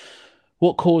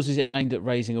 What cause is it aimed at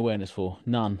raising awareness for?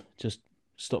 None. Just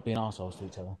stop being assholes to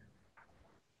each other.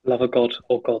 Love a god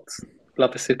or gods.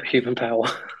 Love a superhuman power.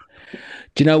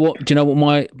 Do you know what? Do you know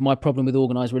what my problem with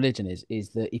organized religion is? Is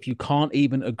that if you can't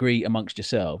even agree amongst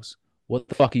yourselves, what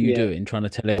the fuck are you Yeah. doing trying to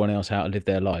tell everyone else how to live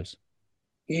their lives?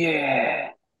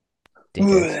 Yeah.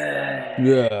 Dickheads.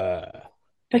 Yeah.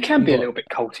 They can You be a got little bit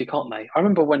culty, can't they? I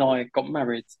remember when I got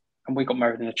married, and we got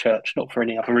married in a church, not for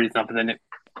any other reason other than it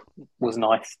was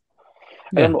nice.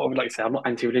 And I'm yeah. not, like I say, I'm not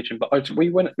anti-religion, but we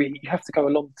went. You have to go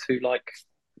along to like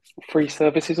free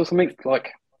services or something,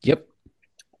 like Yep.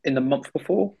 in the month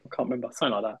before. I can't remember,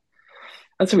 something like that.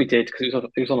 And so we did because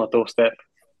it was on our doorstep,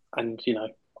 and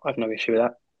I have no issue with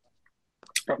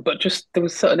that. But just there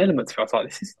was certain elements where I was like,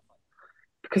 this is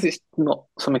because it's not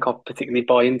something I particularly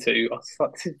buy into. I was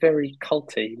like, this is very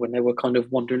culty when they were kind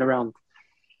of wandering around,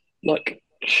 like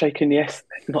shaking the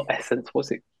not essence,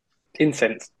 was it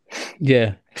incense?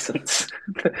 Yeah. Essence,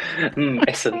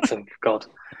 essence of God.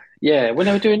 Yeah, when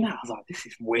they were doing that, I was like, this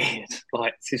is weird.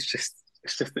 Like, it's just,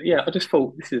 yeah, I just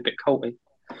thought this is a bit culty,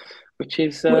 which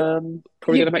is Well,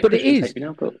 probably yeah, going to make but it Christians hate is. me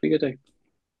now, but what are you going to do?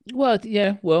 Well,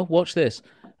 yeah. Well, watch this.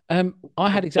 I had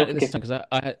They'll exactly the forgive same me.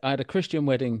 because I had a Christian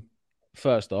wedding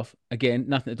first off. Again,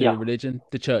 nothing to do Yeah. with religion.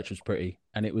 The church was pretty,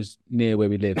 and it was near where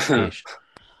we lived ish.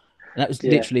 And that was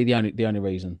Yeah. literally the only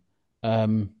reason.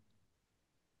 Um,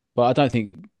 but I don't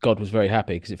think God was very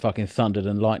happy because it fucking thundered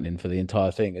and lightning for the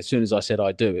entire thing. As soon as I said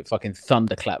I do, it fucking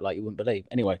thunderclap like you wouldn't believe.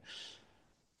 Anyway,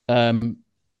 um,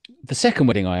 the second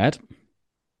wedding I had,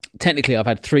 technically I've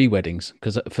had three weddings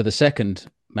because for the second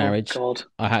Oh, marriage God.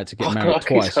 I had to get Oh, God. married I keep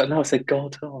twice saying, now I said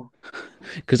God. Oh.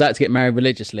 because I had to get married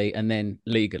religiously and then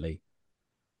legally.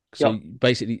 So Yep.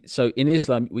 basically, so in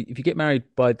Islam, if you get married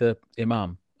by the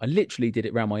imam, I literally did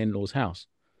it around my in-laws' house.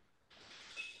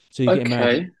 So you get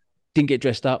married, Okay. didn't get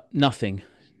dressed up, nothing,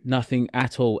 nothing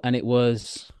at all, and it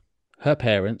was her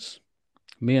parents,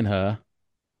 me and her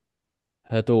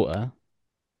daughter,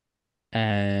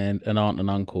 and an aunt and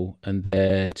uncle, and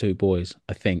their two boys.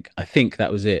 I think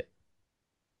that was it.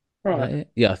 Was that Right.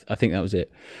 it? Yeah, I think that was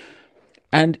it.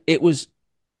 And it was.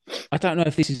 I don't know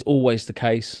if this is always the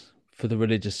case for the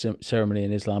religious ceremony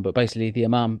in Islam, but basically the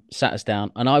imam sat us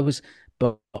down, and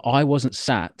but I wasn't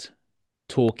sat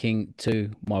talking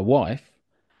to my wife.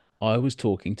 I was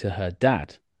talking to her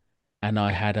dad, and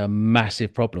I had a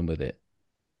massive problem with it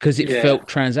because it Yeah. felt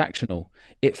transactional.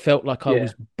 It felt like I Yeah.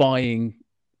 was buying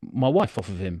my wife off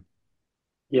of him,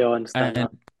 Yeah, I understand and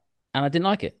that. and I didn't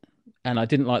like it. And I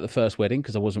didn't like the first wedding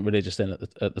because I wasn't religious then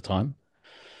at the time.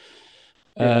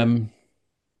 Yeah. Um,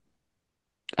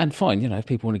 and fine, if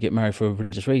people want to get married for a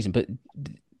religious reason, but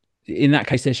in that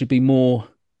case, there should be more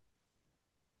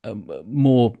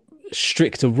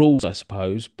stricter rules, I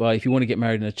suppose. But if you want to get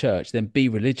married in a church, then be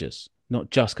religious, not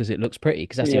just because it looks pretty.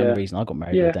 Because that's the only Yeah. reason I got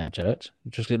married in a Yeah. damn church,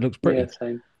 just 'cause it looks Yeah. pretty.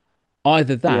 Same.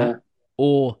 Either that Yeah.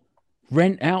 or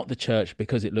rent out the church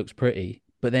because it looks pretty,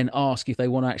 but then ask if they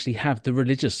want to actually have the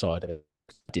religious side of it.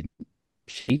 Didn't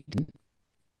she? Didn't.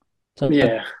 So,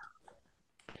 Yeah.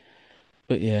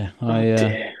 but yeah, Oh,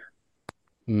 dear.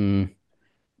 hmm.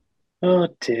 Oh,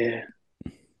 dear.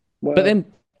 But Well,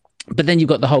 then, but then you've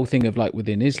got the whole thing of like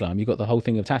within Islam, you've got the whole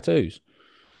thing of tattoos.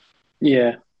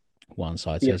 Yeah. One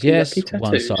side says Yucky, yucky yes,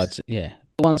 one tattoos. side yeah,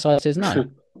 one side says no.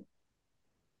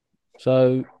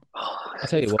 So Oh, I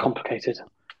tell you it's what, complicated.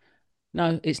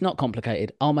 no, it's not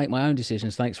complicated. I'll make my own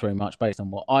decisions. Thanks very much, based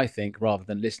on what I think, rather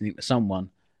than listening to someone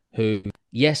who,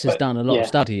 yes, has But done a lot of yeah,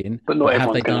 studying, but not but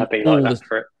have they everyone's going done to be like all that the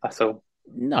for it. That's all,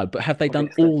 no? But have they done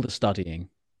obviously. all the studying?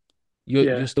 You're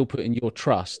Yeah. still putting your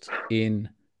trust in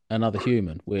another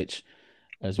human, which,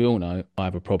 as we all know, I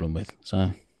have a problem with.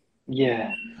 So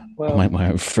Yeah. I'll Well, make my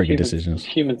own frigging decisions.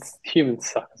 humans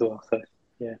suck as well. So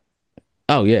yeah.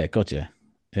 Oh yeah, gotcha.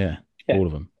 Yeah, Yeah. all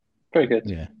of them. Very good.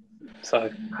 Yeah. So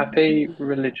happy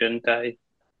Religion Day.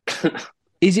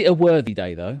 Is it a worthy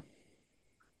day though?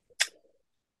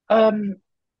 um.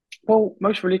 Well,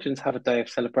 most religions have a day of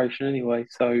celebration anyway.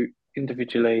 So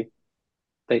individually,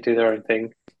 they do their own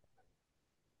thing,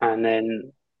 and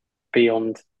then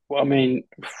beyond. Well, I mean,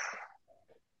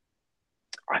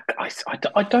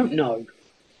 I don't know.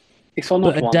 It's an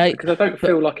But odd a one day, because I don't but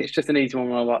feel like it's just an easy one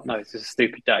where I'm like, no, it's just a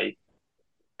stupid day.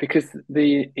 Because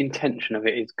the intention of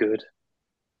it is good,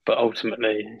 but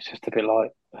ultimately it's just a bit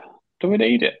like, do we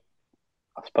need it?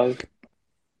 I suppose.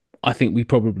 I think we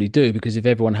probably do, because if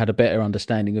everyone had a better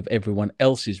understanding of everyone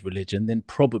else's religion, then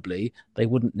probably they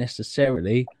wouldn't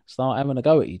necessarily start having a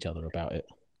go at each other about it.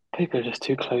 People are just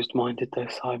too closed-minded, though,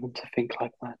 Simon, to think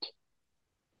like that.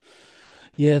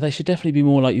 Yeah, they should definitely be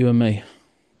more like you and me.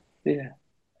 Yeah,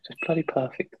 just bloody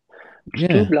perfect. Just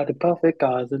two Yeah, bloody perfect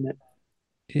guys, isn't it?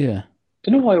 yeah.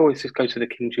 Don't know why I always just go to the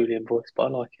King Julian voice, but I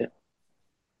like it.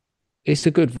 It's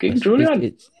a good King voice. It's Julian.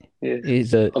 it's Yes,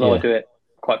 it's a although I yeah. do it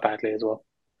quite badly as well.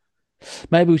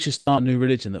 Maybe we should start a new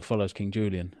religion that follows King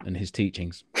Julian and his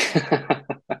teachings.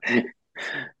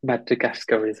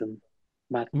 Madagascarism,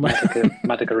 No,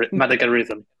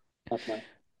 Madagarism. I don't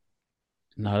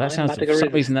know. that I'm sounds for some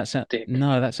reason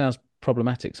Madagaristic. that sounds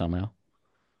problematic somehow.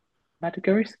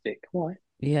 Madagaristic. Why?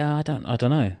 Yeah, I don't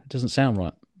know. It doesn't sound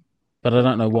right, but I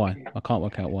don't know why. Okay. I can't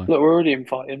work out why. Look, we're already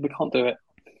invited. We can't do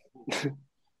it.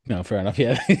 No, fair enough.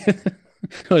 Yeah,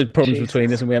 there's problems between us,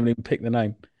 Jesus. and we haven't even picked the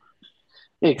name.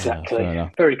 Fair Exactly.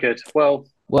 enough. Very good. Well,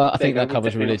 Well, I there you think go. that We've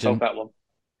covers definitely not solved religion. that one.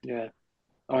 Yeah.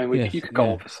 I mean, Yeah, you could go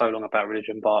yeah, on for so long about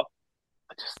religion, but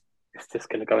it's just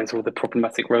going to go into all the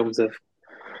problematic realms of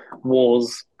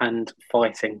wars and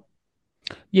fighting.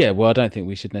 yeah. Well, I don't think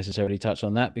we should necessarily touch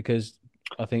on that, because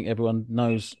I think everyone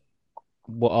knows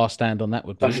what our stand on that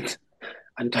would be. And,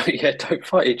 and don't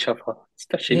fight each other,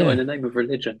 especially not in Yeah, the name of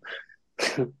religion.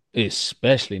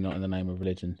 especially not in the name of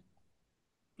religion.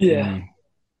 Yeah. Mm.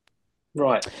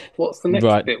 Right. What's the next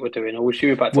Right. bit we're doing? Or was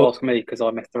you about to Well, ask me because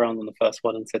I messed around on the first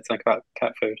one and said something about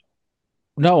cat food?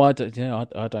 no, I don't. Yeah,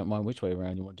 I don't mind which way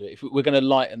around you want to do it. If we're going to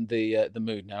lighten the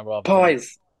mood now, rather than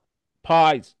Pies.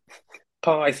 pies.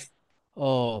 Pies.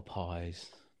 Oh, pies.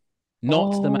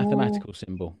 Not the Oh, mathematical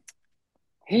symbol.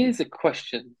 here's a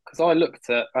question because I looked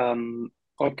at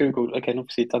I googled again,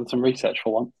 obviously done some research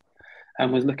for one,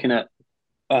 and was looking at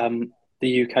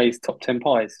the UK's top 10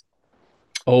 pies,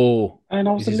 Oh, and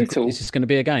I was a is little. this going to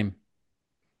be a game?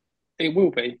 It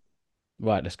will be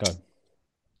Right, let's go.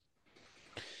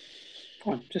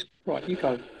 fine. Just right, you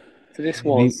go. So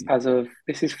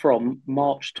this is from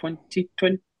March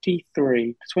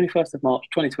 2023, 21st of March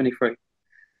 2023. Right,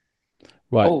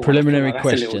 Oh, I feel like preliminary that's a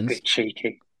little questions. bit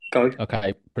cheeky. Go. Okay,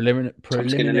 I'm just getting a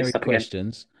preliminary list up again.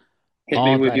 questions. Hit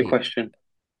me Are with your they question.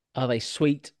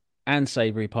 sweet and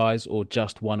savory pies, or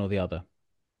just one or the other?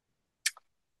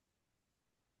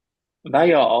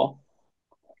 They are,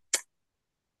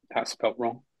 that's spelt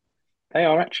wrong. They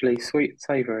are actually sweet and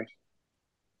savoury.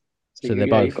 So So they're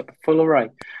yeah, you've both. got the full array.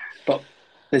 But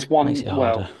there's Makes one, it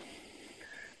harder. well,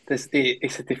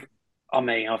 it's a different, I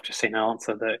mean, I've just seen an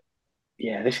answer that,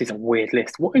 yeah, this is a weird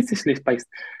list. What is this list based?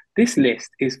 This list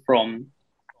is from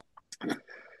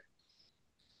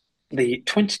the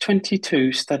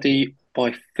 2022 study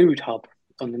by Food Hub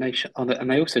on the nation, and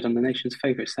they also done the nation's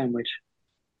favourite sandwich.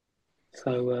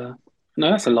 So,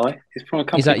 no, that's a lie. It's from a Is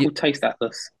company that you? called Taste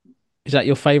Atlas. Is that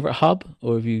your favorite hub,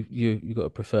 or have you got a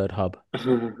preferred hub?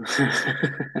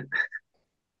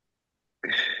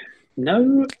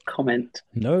 No comment.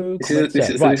 No comments This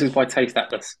there. is so Right. this is by Taste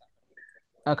Atlas.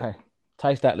 Okay.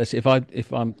 Taste Atlas. If I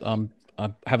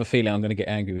have a feeling I'm going to get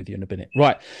angry with you in a minute.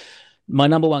 Right. My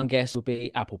number one guess would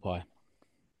be apple pie.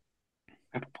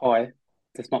 Apple pie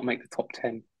does not make the top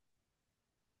 10.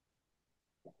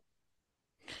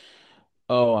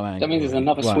 Oh, I'm That angry means there's already.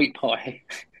 another Right. sweet pie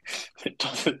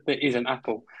that is an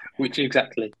apple, which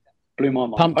exactly blew my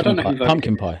mind. I don't know who voted Pumpkin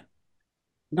in this. pie.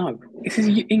 No, this is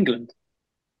England,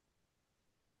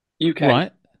 UK.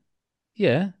 Right.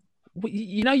 Yeah.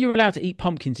 You know you're allowed to eat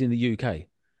pumpkins in the UK.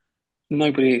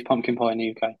 Nobody eats pumpkin pie in the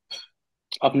UK.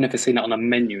 I've never seen it on a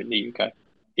menu in the UK,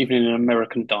 even in an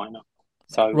American diner.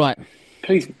 So Right,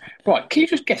 please, right, can you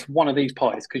just guess one of these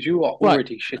pies? Because you are right,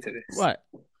 already shit at this. right.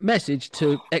 Message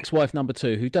to ex-wife number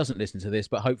 2, who doesn't listen to this,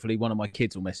 but hopefully one of my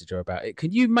kids will message her about it.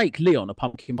 Can you make Leon a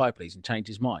pumpkin pie, please, and change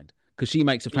his mind? Because she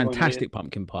makes a You won't eat it. fantastic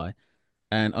pumpkin pie,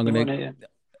 and I'm You gonna. won't eat it.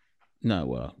 No,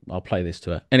 well, I'll play this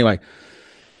to her anyway.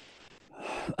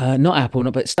 Not apple,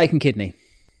 not but steak and kidney.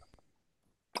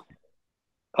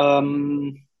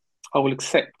 Um, I will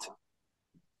accept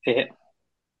it.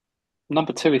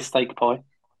 Number two is steak pie.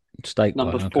 Steak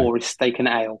Number pie, okay. four is steak and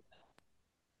ale.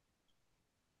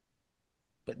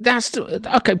 But that's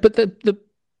okay. But the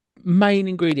main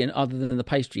ingredient, other than the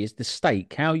pastry, is the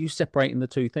steak. How are you separating the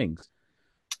two things?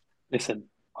 Listen,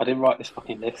 I didn't write this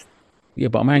fucking list. Yeah,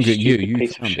 but I'm You angry at you. stupid You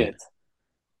piece of found it. shit.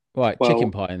 Right,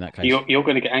 chicken Well, pie in that case. you're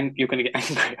gonna get you're gonna get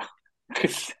angry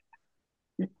because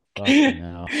Fucking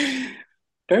hell.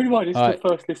 bear in mind this All is the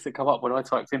right, first list that come up when I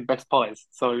typed in best pies.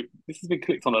 So this has been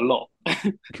clicked on a lot.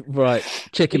 right.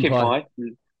 Chicken Chicken pie,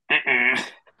 pie. Uh-uh.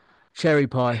 cherry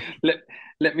pie. Let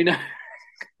let me know.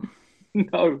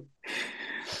 No.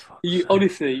 Fuck's You sake.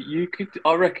 honestly, you could.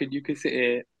 I reckon you could sit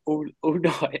here all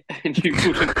night and you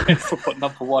wouldn't guess what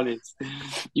number one is.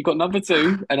 You got number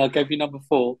two, and I gave you number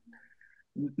four.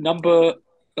 Number.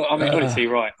 I mean, Uh, honestly,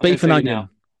 right. I'm going to beef and tell you now.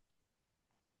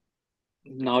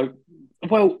 onion. No.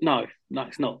 Well, no, no,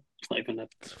 it's not. It's not even a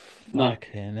no.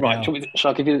 Fucking Right. hell.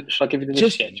 Shall I give you? Shall I give you the list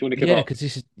Just yet? Do you want to give yeah, up? because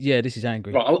this is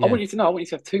angry. Right. I Yeah, want you to know. I want you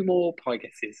to have two more pie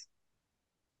guesses.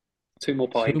 Two more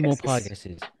pie two more pie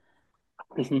guesses. guesses.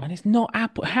 Mhm. And it's not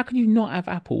apple. How can you not have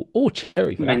apple or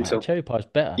cherry for that matter? Mental. Cherry pie's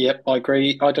better. Yep, I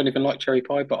agree. I don't even like cherry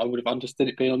pie, but I would have understood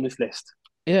it being on this list.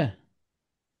 Yeah.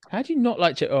 How do you not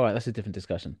like cherry? All right, that's a different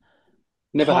discussion.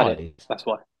 Never had it. Pies. That's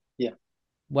why. Yeah.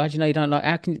 Why do you know you don't like?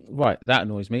 How can right? That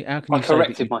annoys me. How can I you say that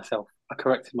corrected you? myself. I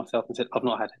corrected myself and said, I've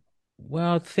not had it.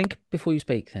 Well, think before you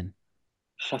speak. Then.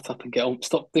 Shut up and get on.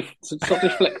 Stop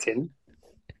deflecting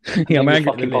and Yeah, I'm name your angry at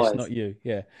the fucking list, pies. not you.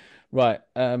 Yeah. Right.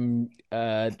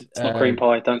 It's not cream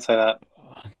pie. Don't say that.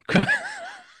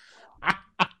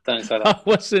 Don't say that. I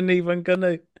wasn't even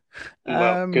gonna.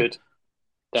 Well, Um, good.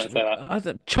 Don't say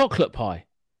that. chocolate pie.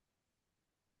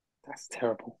 That's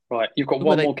terrible. Right. You've got Were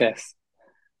one they? more guess.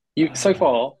 You so Uh,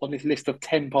 far on this list of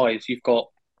 10 pies, you've got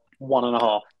one and a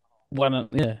half one.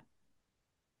 Yeah.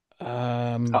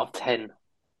 out of 10.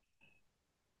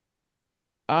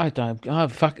 I don't. I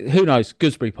fuck. Who knows?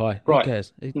 Gooseberry pie. Who Right.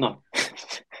 cares? No.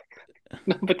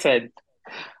 Number 10,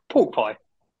 pork pie.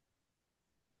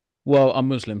 Well, I'm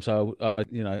Muslim, so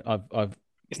I've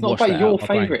It's not washed about that out your of my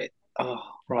brain. favorite. Oh, No,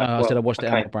 right. I said I Well, washed it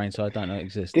out of okay. my brain, so I don't know it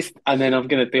exists. This, and then I'm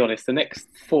going to be honest, the next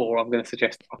four I'm going to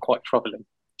suggest are quite troubling.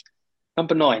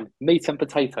 Number 9, meat and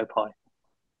potato pie.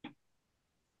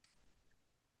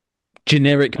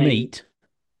 Generic I mean, meat.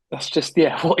 that's just,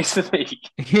 yeah, what is the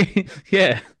meat?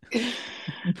 Yeah.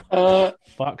 Uh,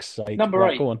 Fuck's sake. Number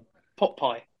Right, 8, go on. pot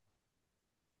pie.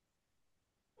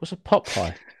 What's a pot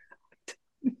pie?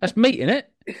 That's meat in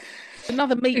it.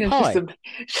 Another meat It's just pie.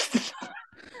 just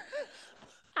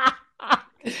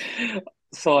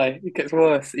Sigh, it gets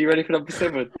worse. Are you ready for number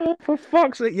 7? Oh, for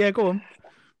fuck's sake. Yeah, go on.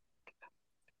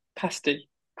 Pasty.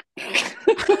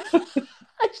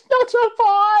 It's not a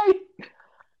pie.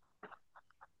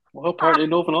 Well, apparently in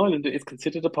Northern Ireland it is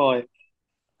considered a pie.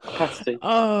 A pasty.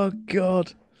 Oh,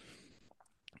 God.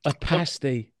 A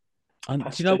pasty. And do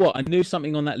you know Pasty. what? I knew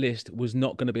something on that list was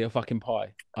not going to be a fucking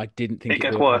pie. I didn't think It it'd be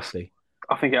gets a worse. pasty.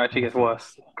 I think it actually Oh, gets for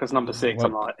worse because number 6,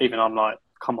 right. I'm like,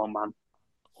 come on, man.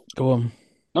 Go on.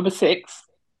 Number 6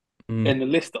 Mm. in the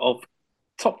list of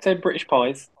top 10 British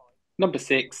pies. Number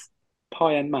 6,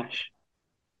 pie and mash.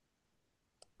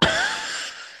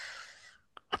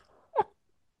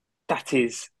 That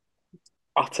is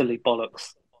utterly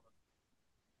bollocks.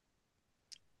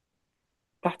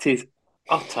 That is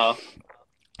utter.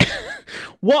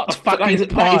 What fucking That is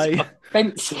pie?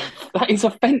 offensive. That is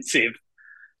offensive.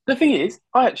 The thing is,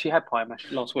 I actually had pie and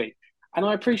mash last week, and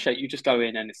I appreciate you just go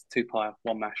in and it's 2 pie,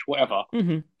 1 mash, whatever.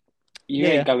 Hmm. You Yeah,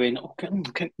 ain't yeah. going.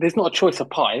 There's not a choice of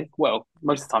pie. Well,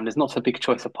 most of the time, there's not a big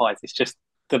choice of pies. It's just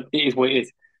it is what it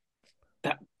is.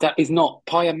 That is not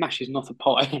pie and mash is not a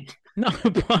pie. No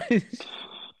pie.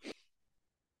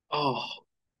 Oh,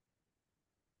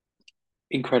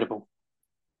 incredible.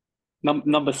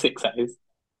 Number 6, that is.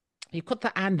 You've got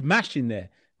the and mash in there,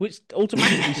 which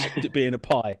automatically stopped it being a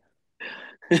pie.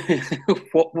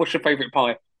 What's your favourite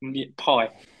pie? Yeah, pie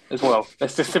as well.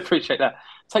 Let's just appreciate that.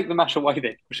 Take the mash away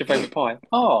then. What's your favourite pie?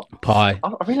 Oh, Pie.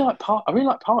 I really like pie. I really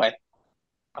like pie.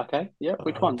 Okay, yeah.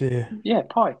 Which Oh one? dear. Yeah,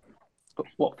 pie. But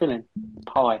what filling?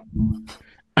 Pie.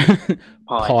 Pie.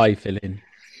 Pie filling.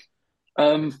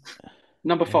 Um,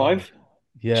 number God. 5.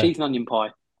 Yeah, cheese and onion pie.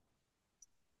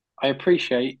 I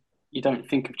appreciate you don't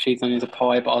think of cheese and onion as a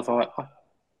pie, but I was like,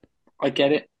 I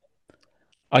get it.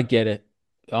 I get it.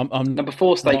 I'm Number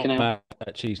four, steak and not ale. mad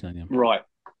at cheese and onion. Right.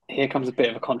 Here comes a bit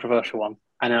of a controversial one.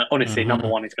 And honestly, number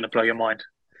Uh-huh. one is going to blow your mind.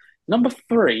 Number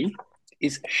three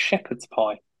is shepherd's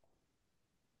pie.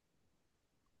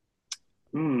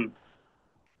 Mm.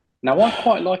 Now, I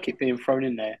quite like it being thrown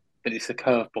in there, but it's a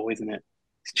curveball, isn't it?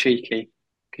 It's cheeky.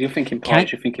 Because you're thinking Can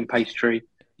pies, you're thinking pastry.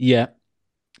 Yeah,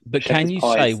 but can Shepherd's you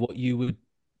pie say is, what you would?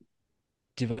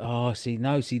 Oh, see,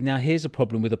 no, see, now here's a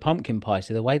problem with the pumpkin pie.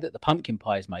 So the way that the pumpkin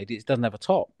pie is made, it doesn't have a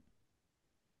top.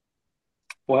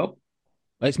 well,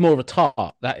 It's more of a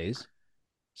tart, that is.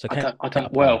 So can I that a don't, pie?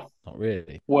 well, Not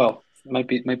really.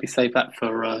 maybe save that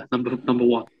for number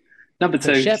one. Number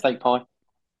But two, steak pie.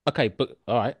 okay, but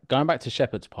all right, going back to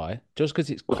shepherd's pie, just because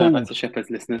it's We're going back called to shepherd's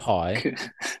listeners. pie,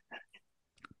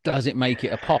 does it make it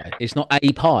a pie? It's not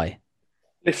a pie.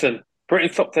 Listen,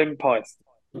 Britain's top 10 pies.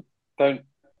 Don't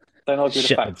don't argue the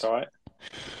facts, Shepherd's. all right?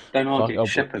 Don't Fuck. argue. Oh, yeah,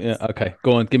 Shepherd's okay,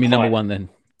 go on. Give me number pie. one then.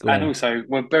 Go And on. also,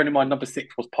 well, bearing in mind number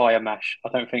six was pie and mash. I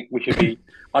don't think we should be.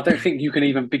 I don't think you can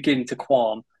even begin to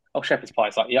qualm. Oh, shepherd's pie.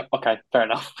 It's like, yep, okay, fair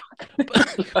enough.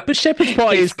 But shepherd's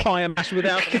pie is It's- pie and mash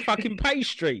without the fucking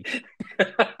pastry.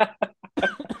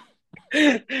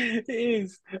 it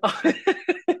is.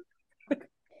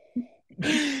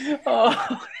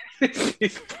 Oh, this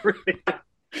is brilliant.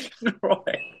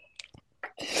 Right.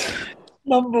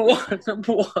 Number one is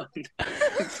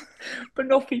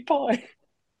banoffee pie.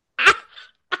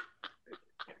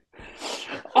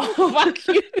 Oh, Fuck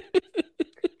you.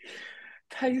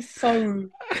 tastes so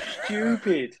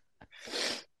stupid.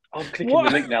 I'm clicking the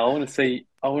What? link now. I want to see.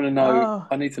 I want to know. Oh,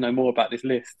 I need to know more about this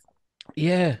list.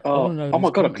 yeah, I want to know Oh this my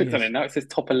God! I clicked on company. it now. It says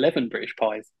top 11 British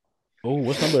pies. Oh,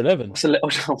 what's number 11? What's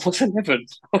 11?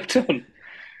 Hold on.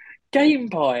 Game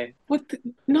pie.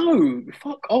 No,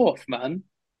 fuck off, man.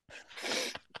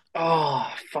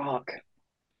 Oh fuck. Oh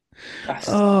That's.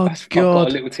 I've got a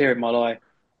God. little tear in my eye.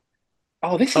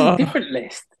 Oh, this is a Oh, different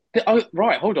list. Oh,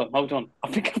 right. Hold on. I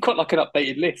think I've got like an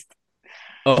updated list.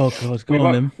 oh God. Go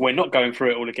on then. We're not going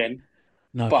through it all again,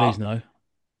 No, please but no.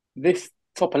 this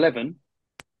top 11.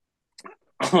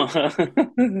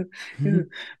 Mhm.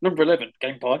 Number 11,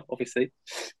 game pie, obviously.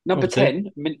 Number Obviously,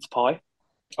 10, mince pie.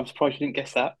 I'm surprised you didn't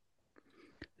guess that.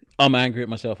 I'm angry at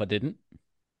myself. I didn't.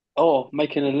 Oh,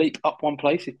 making a leap up one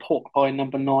place is pork pie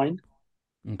number 9.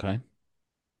 Okay.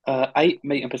 8,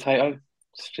 meat and potato.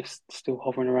 It's just still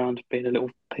hovering around being a little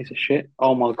piece of shit.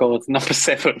 Oh my God, number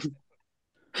 7.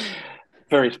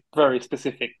 Very, very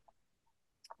specific.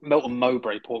 Melton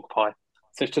Mowbray pork pie.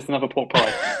 So it's just another pork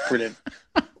pie. Brilliant.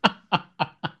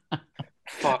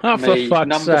 Fuck Oh, for me.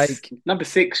 fuck's sake. Number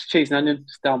 6, cheese and onion.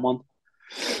 It's down one.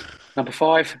 Number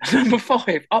 5. Number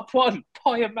 5. Up one.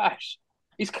 Pie and mash.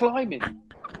 It's climbing.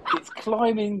 It's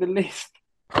climbing the list.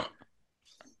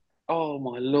 Oh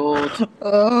my Lord.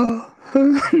 Oh.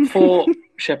 4,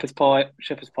 shepherd's pie.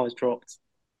 Shepherd's pie's dropped.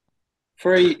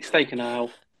 3, steak and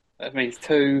ale. That means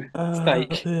 2,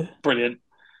 steak. Dear. Brilliant.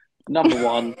 Number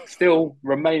 1, still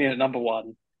remaining at number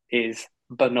 1, is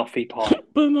banoffee pie.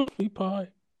 Banoffee pie.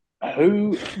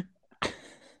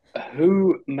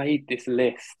 Who made this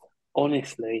list?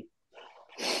 Honestly.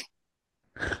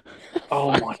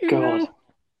 Oh my Fucking God. hell.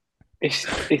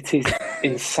 It is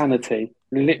insanity.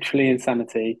 Literally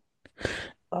insanity.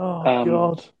 Oh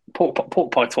God.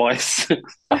 Pork pie twice,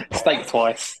 steak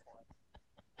twice.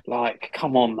 Like,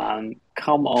 come on, man.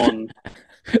 Come on.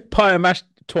 Pie and mash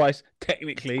twice,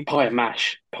 technically. Pie and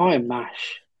mash. Pie and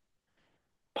mash.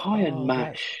 Pie and Oh, that's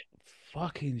mash.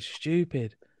 fucking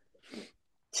stupid.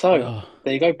 So Oh,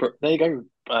 there you go,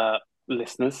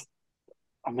 listeners.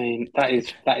 I mean, that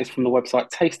is from the website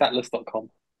tasteatlas.com.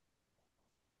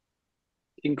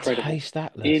 Incredible. taste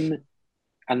atlas. In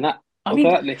and that I although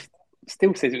mean, that list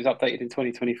still says it was updated in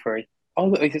 2023. Oh,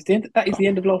 look, it's the end, that is the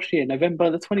end of last year, November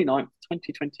the 29th,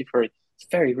 2023. It's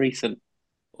very recent.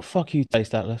 fuck you,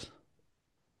 taste atlas.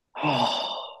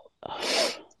 Oh,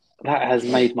 that has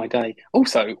made my day.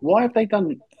 Also, why have they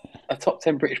done a top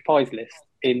 10 British pies list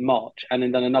in March and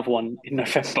then done another one in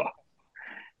November?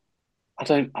 I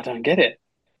don't get it.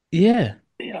 Yeah,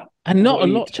 Yeah. and not a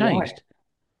lot Why? changed.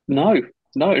 No,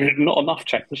 no, not enough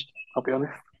changed, I'll be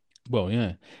honest. Well,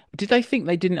 yeah. Did they think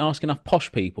they didn't ask enough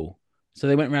posh people? So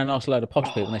they went around and asked a load of posh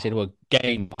people, and they said, Oh, "Well,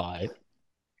 game pie.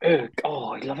 I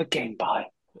love a game pie.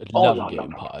 I Oh love a no, no, game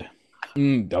no. pie."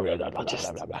 Blah, blah, blah, I blah, blah,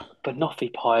 just blah, blah.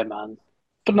 banoffee pie, man.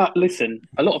 But no, listen,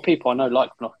 a lot of people I know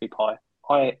like banoffee pie.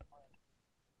 I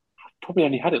probably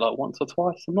only had it like once or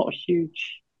twice. I'm not a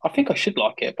huge. I think I should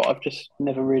like it, but I've just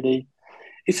never really.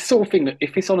 It's the sort of thing that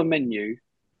if it's on a menu,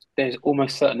 there's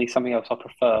almost certainly something else I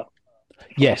prefer.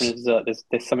 If I'm having a Yes. dessert,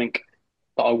 there's something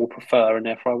that I will prefer, and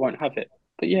therefore I won't have it.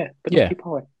 But yeah, Yeah. banoffee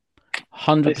pie.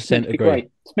 But it's meant 100% to be agree.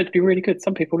 great. It's meant to be really good.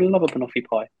 Some people love a banoffee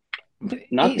pie. But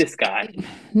Not this guy.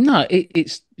 no,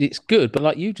 it's good. But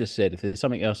like you just said, if there's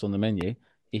something else on the menu,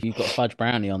 if you've got a fudge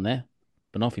brownie on there,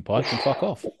 banoffee pie can fuck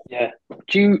off. Yeah.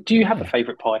 Do you have a Yeah.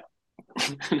 favourite pie?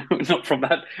 Not from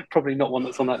that. Probably not one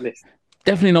that's on that list.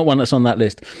 Definitely not one that's on that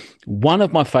list. One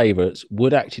of my favorites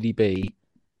would actually be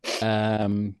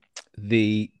um,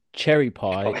 the cherry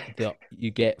pie that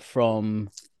you get from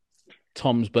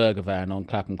Tom's Burger Van on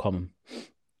Clapham Common.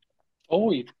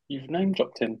 Oh, you've name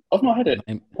dropped him. I've not had it.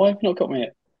 Um, Why have you not got me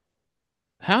it?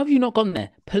 How have you not gone there?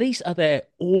 Police are there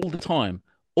all the time.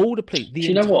 All the police, the Do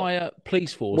you know what? entire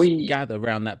police force We gather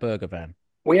around that burger van.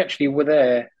 we actually were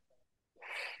there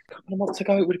a couple of months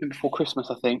ago. It would have been before Christmas,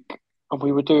 I think. And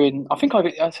we were doing. I think I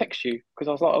texted you because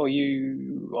I was like, "Oh,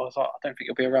 you." I was like, "I don't think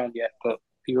you'll be around yet," but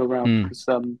you were around Mm. because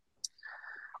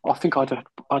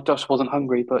I just wasn't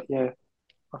hungry. But yeah,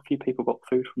 a few people got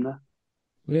food from there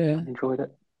Yeah, and enjoyed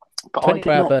it. But I did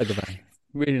 24-hour not. burger van.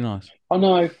 Really nice. I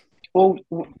know. Well,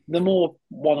 the more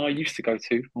one I used to go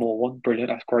to, more one brilliant.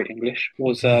 That's great English.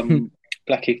 Was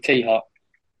Blackheath Tea Hut,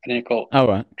 and then it got All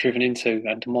right. driven into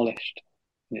and demolished.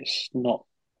 And it's not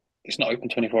open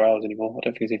 24 hours anymore. I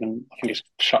don't think it's even. I think it's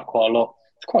shut quite a lot.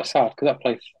 It's quite sad because that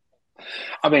place.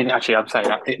 I mean, actually, I'm saying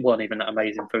that it wasn't even that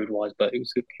amazing food wise, but it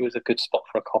was a good spot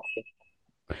for a coffee.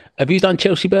 Have you done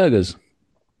Chelsea Burgers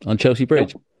on Chelsea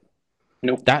Bridge? Nope,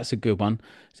 nope. That's a good one.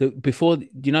 So before,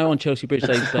 on Chelsea Bridge, We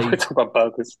they talk about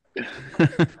burgers.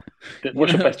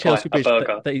 What's your at best pie? Chelsea A Bridge,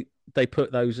 burger. they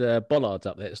put those bollards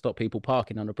up there to stop people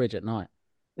parking on the bridge at night.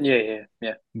 Yeah, yeah,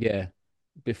 yeah. Yeah.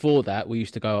 Before that, we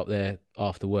used to go up there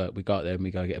after work. We go up there and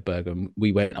we go get a burger. And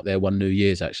we went up there one New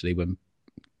Year's actually when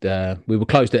we were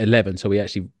closed at 11, so we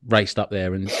actually raced up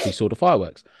there and we saw the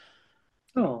fireworks.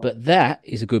 Oh, But that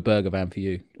is a good burger van for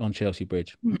you on Chelsea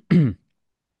Bridge.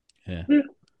 Yeah. yeah,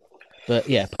 But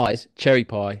yeah, pies, cherry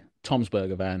pie, Tom's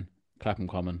Burger Van, Clapham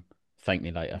Common. Thank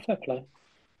me later. fair play.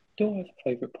 Do I have a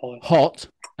favourite pie? Hot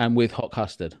and with hot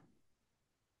custard,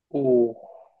 Oh,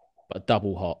 but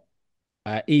double hot.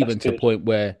 that's Even to the good. point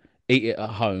where eat it at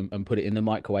home and put it in the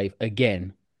microwave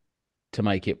again to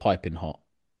make it piping hot.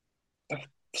 That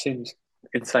seems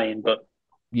insane, but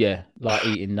Yeah, like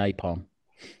eating napalm.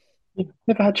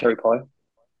 never had cherry pie.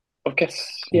 I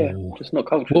guess, yeah, Ooh. just not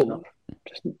cultured What enough.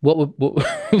 Just what would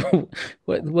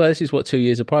well, this is what 2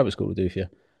 years of private school will do for you.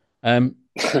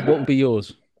 What would be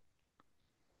yours?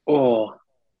 oh,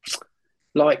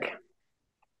 like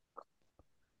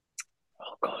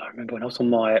oh god, I remember when I was on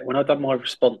my when I done my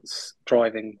response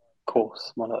driving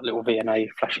course, my like, little VNA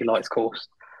flashy lights course.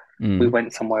 We Mm.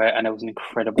 went somewhere and there was an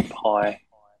incredible pie,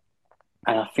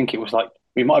 and I think it was like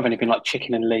we might have only been like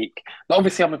chicken and leek. Like,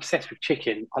 obviously, I'm obsessed with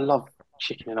chicken. I love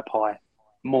chicken in a pie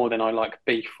more than I like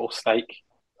beef or steak.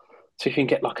 So if you can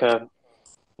get like a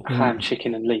ham, Ooh.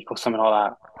 chicken, and leek or something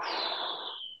like that,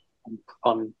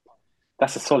 um,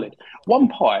 that's a solid one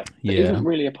pie that Yeah. isn't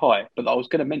really a pie, but that I was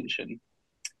going to mention,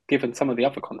 given some of the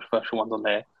other controversial ones on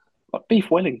there, like beef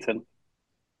Wellington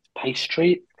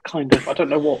pastry, kind of. I don't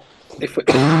know what if we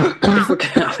if we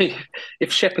I mean,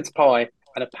 if shepherd's pie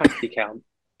and a pasty count,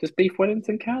 does beef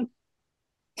Wellington count?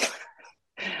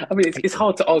 I mean, it's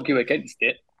hard to argue against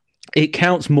it. It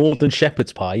counts more than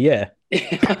shepherd's pie, yeah. Do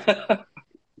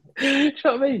you know what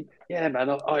I mean? Yeah, man.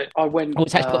 I went. Oh,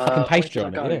 it has to put fucking Where pastry did I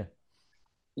on it, go? yeah.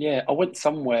 Yeah, I went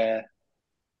somewhere.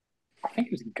 I think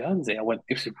it was in Guernsey. I went.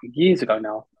 It was years ago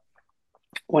now.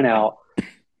 Went out,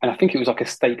 and I think it was like a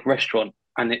steak restaurant,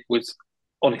 and it was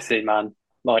honestly, man,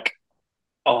 like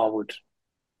oh, I would.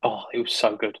 Oh, it was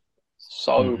so good,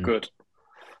 so Mm. good.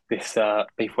 This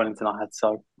beef Wellington I had,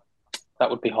 so that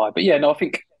would be high. But yeah, no, I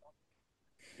think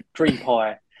dream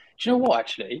pie. Do you know what?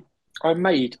 Actually, I've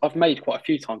made quite a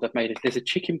few times. I've made it. There's a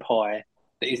chicken pie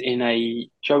that is in a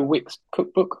Joe Wicks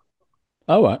cookbook.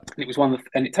 All right. And it was one of,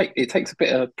 and it takes a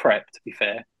bit of prep to be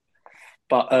fair,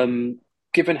 but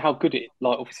given how good it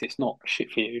like, obviously it's not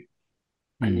shit for you,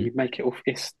 and Mm. you make it off.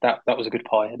 It's that was a good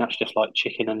pie, and that's just like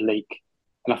chicken and leek,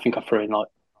 and I think I threw in like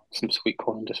some sweet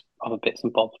corn and just other bits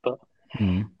and bobs, but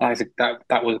Mm.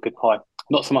 that was a good pie.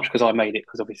 Not so much because I made it,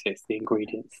 because obviously it's the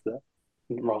ingredients that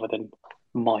rather than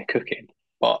my cooking.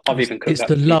 But I've even cooked It's that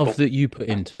the for love people. that you put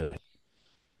into it.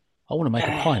 I want to make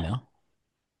a pie now.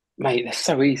 Mate, they're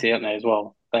so easy, aren't they, as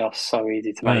well? They are so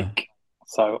easy to Yeah. make.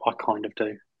 So I kind of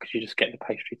do, because you just get the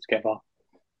pastry together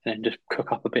and then just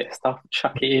cook up a bit of stuff,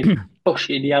 chuck it in, push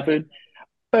it in the oven,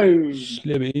 boom,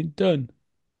 Slim it in, done.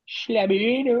 slam it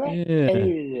in, all Yeah.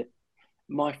 right?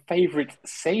 My favourite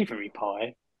savoury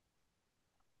pie.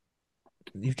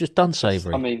 You've just done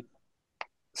I savoury. mean,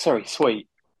 sorry, sweet.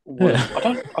 Yeah.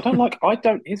 Wouldn't. I don't like. I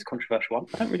don't. Here's a controversial one.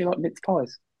 I don't really like mince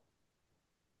pies.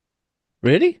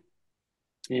 Really?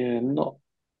 Yeah,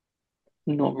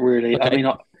 not really. I Okay. mean,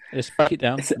 Let's break it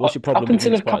down. it's What's your up problem with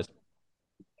until mince a pies? couple.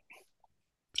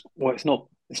 Well, it's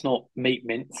not meat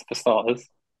mince for starters.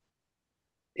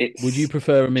 Would you It's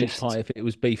prefer a mince just pie if it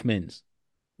was beef mince?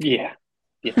 yeah,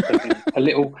 yeah, definitely a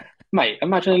little mate.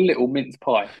 Imagine a little mince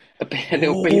pie, a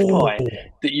little beef pie Oh,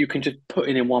 that you can just put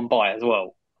in one bite as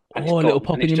well, and it's oh, a little gone.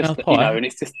 pop And in it's your just mouth pie. and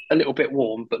it's just a little bit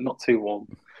warm, but not too warm.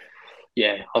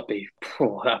 Yeah, that'd be,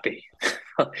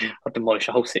 I'd demolish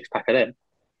a whole six pack of them.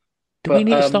 Do we But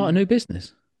need to start a new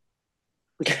business?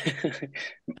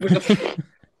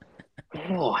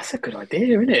 oh, that's a good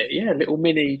idea, isn't it? Yeah, little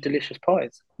mini delicious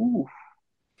pies. Ooh,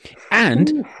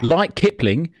 And ooh. like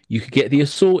Kipling, you could get the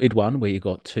assorted one where you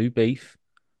got two beef,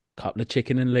 couple of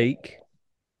chicken and leek,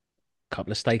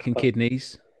 couple of steak and Proper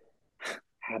kidneys,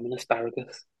 ham and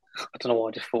asparagus. I don't know why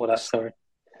I just thought of that. s- Sorry.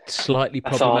 slightly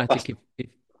That's our. problematic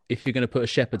if you're going to put a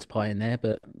shepherd's pie in there,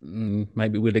 but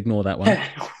maybe we'll ignore that one.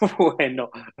 We're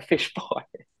not a fish pie.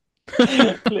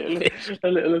 little, Fish. a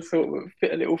little assortment,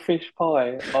 a little fish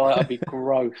pie. Oh, that'd be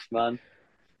gross, man.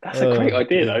 That's a great Oh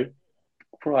idea, dear. though.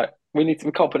 Right, we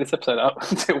can't put this episode up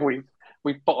until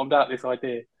we've bottomed out this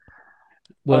idea.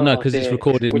 Well, no, Oh because it's dear,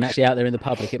 recorded and which actually out there in the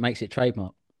public, it makes it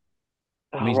trademark.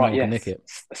 It oh means no right, one can nick yes, it.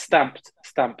 stamped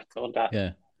on that.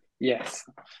 Yeah. Yes,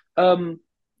 um,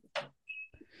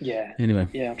 yeah, Anyway,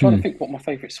 yeah. I'm trying to think what my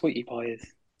favourite sweetie pie is.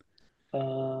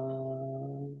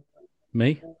 Oh,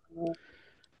 me.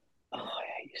 I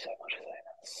hate you so much for saying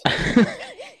that.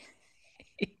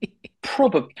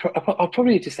 Probably, I'll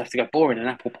probably just have to go boring an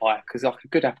apple pie because like a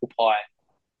good apple pie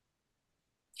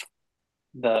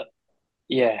that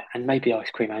yeah, and maybe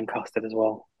ice cream and custard as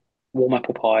well. Warm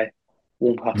apple pie,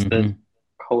 warm custard, Hmm.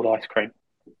 cold ice cream.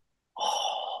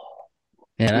 Oh,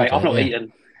 Yeah, mate, I've not yeah.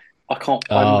 eaten. I can't.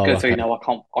 I'm Oh, going to tell you okay. now. I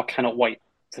can't. I cannot wait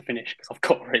to finish because I've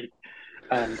got to eat,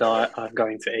 and I'm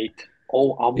going to eat.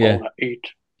 Oh, I'm Yeah, gonna eat.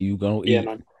 you gonna Yeah, eat.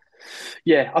 man.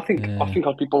 Yeah, I Yeah. think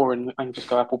I'd be boring and just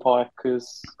go apple pie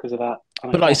because of that,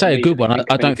 and I But like you can't say, a good immediately one. I, think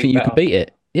I of don't anything think you could better. beat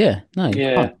it. Yeah, no, you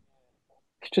Yeah, can't.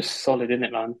 it's just solid, isn't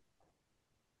it, man?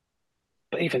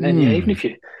 But even then, yeah, Hmm.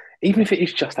 even if it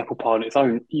is just apple pie on its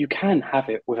own, you can have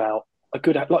it without a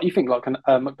good like you think like an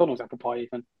McDonald's apple pie.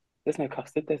 Even there's no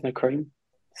custard, there's no cream,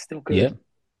 it's still Yeah, good,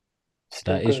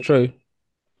 still that is good. true.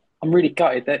 I'm really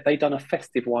gutted that they done a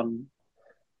festive one.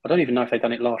 I don't even know if they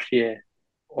done it last year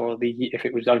or if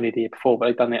it was only the year before, but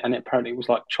they done it and apparently it was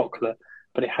like chocolate,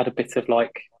 but it had a bit of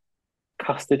like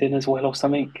custard in as well or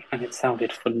something, and it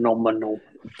sounded phenomenal.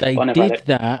 They But I never had did it.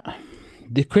 that.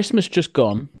 The Christmas just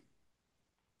gone.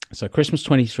 So Christmas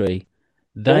 23,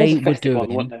 There was they a were festive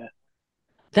one, wasn't doing there?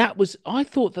 that was I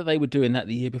thought that they were doing that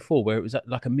the year before, where it was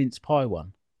like a mince pie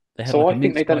one. They had So like I a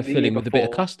think mince they done pie it the year filling with a bit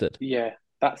of before. custard. Yeah,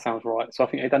 that sounds right. So I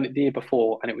think they done it the year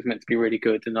before, and it was meant to be really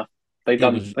good. And they It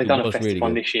done a was festive really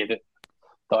one good. this year that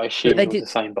I But assumed they was the did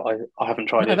same, but I haven't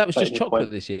tried no, it. that was At just any point.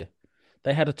 chocolate this year.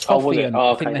 They had a Oh, was toffee it? and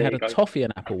Oh, I think okay, they there had you a go. toffee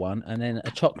and apple one and then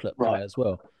a chocolate Right. pie as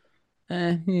well.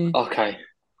 Yeah. Okay.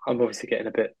 I'm obviously getting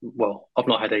a bit. Well, I've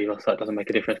not had either, so it doesn't make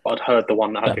a difference. But I'd heard the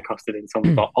one that had No. the custard in. Someone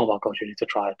was like, "Oh my god, you need to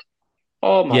try it."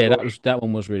 Oh my Yeah, gosh. that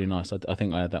one was really nice. I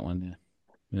think I had that one.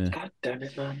 Yeah, yeah. God damn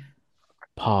it, man.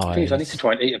 The thing is, I need to Pies.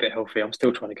 try and eat a bit healthy. I'm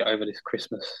still trying to get over this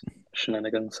Christmas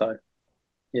shenanigans. So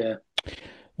yeah,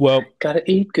 Well, gotta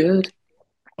eat good.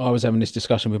 I was having this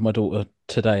discussion with my daughter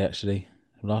today, actually,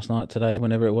 last night, today,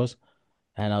 whenever it was,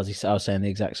 and I was saying the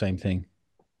exact same thing.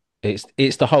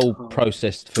 It's the whole Oh,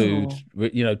 processed food,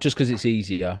 oh. just because it's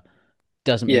easier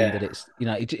doesn't mean that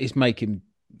Yeah, it's making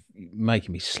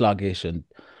me sluggish and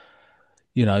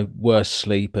worse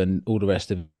sleep and all the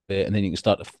rest of it, and then you can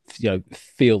start to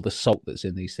feel the salt that's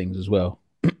in these things as well.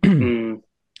 You mm,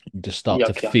 just start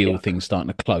to yuck, yuck, feel yuck. things starting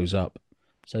to close up.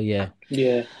 So yeah,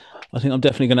 Yeah. I think I'm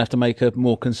definitely going to have to make a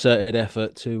more concerted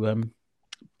effort to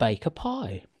bake a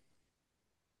pie,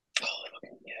 Oh,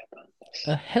 fucking yeah, man.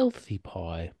 a healthy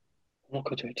pie. I'm not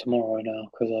gonna do it tomorrow now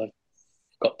because I've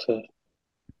got to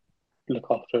look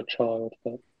after a child.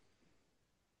 But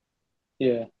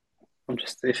yeah,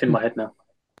 it's in my head now.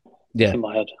 It's Yeah, in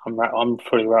my head. I'm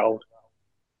fully rattled.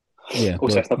 yeah. Also,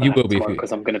 Well, it's not you gonna will happen be if tomorrow you.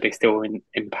 because I'm gonna be still in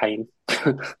pain.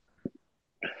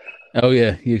 Oh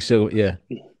yeah, you still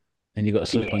and you got to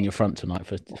sleep on Yeah. your front tonight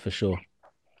for sure.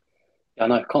 I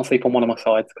know. Can't sleep on one of my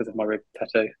sides because of my rib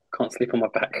tattoo. Can't sleep on my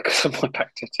back because of my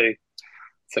back tattoo.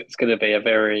 So it's gonna be a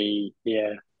very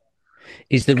yeah.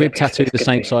 Is the rib tattoo It's the gonna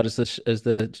same be. side as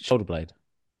the shoulder blade?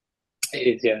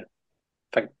 It is yeah.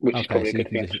 Which is Okay, probably a so you good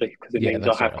can thing just actually because it yeah, means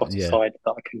I that's all have right. got a Yeah, side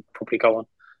that I can probably go on.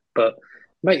 But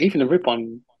mate, even the rib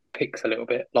one picks a little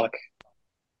bit. Like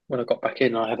when I got back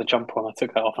in, and I had a jumper on. I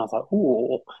took that off, and I was like,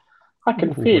 "Oh, I can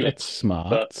Ooh, feel it." that's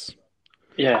But smart.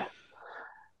 yeah,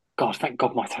 God, thank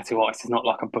God my tattoo artist is not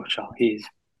like a butcher. He's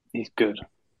good.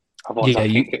 Otherwise, Yeah, I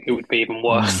you. think it would be even Mm,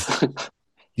 worse.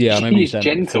 yeah, I remember you He's saying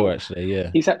that before, gentle. actually. Yeah,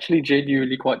 He's actually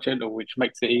genuinely quite gentle, which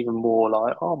makes it even more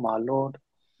like, oh my Lord,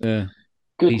 yeah.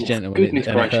 He's goodness, gentle goodness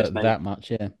and it gracious hurt me. that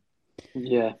much. Yeah.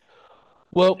 Yeah.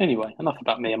 Well, Anyway, enough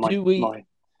about me and do we my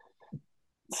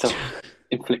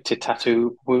self-inflicted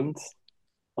tattoo wounds,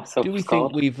 my do we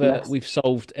think self-scarred mess. we've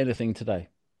solved anything today?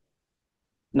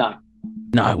 No,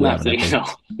 No, no, we haven't, have absolutely we?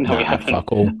 not. No, we Nah, haven't.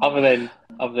 fuck all. Other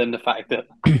than the fact that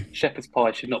shepherd's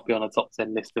pie should not be on a top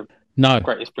 10 list of No,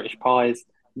 greatest British pies.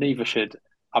 Neither should.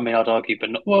 I mean, I'd argue, but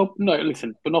not, well, no.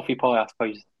 Listen, banoffee pie, I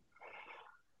suppose.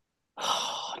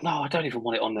 No, I don't even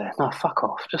want it on there. No, fuck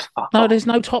off. Just fuck no. off. There's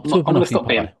no top to a I'm going to banoffee stop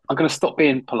being. pie. I'm going to stop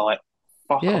being polite.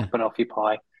 Fuck off, Yeah, banoffee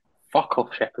pie. Fuck off,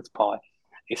 shepherd's pie.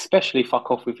 Especially fuck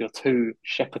off with your two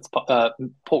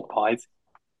pork pies.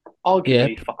 yeah.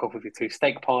 Arguably, fuck off with your two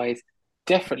steak pies.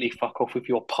 Definitely fuck off with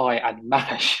your pie and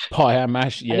mash. Pie and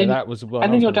mash. And Yeah, then, that was the one and I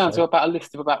then was you're going to down to say. about a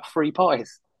list of about three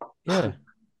pies. Yeah,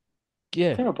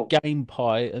 yeah. Terrible. Game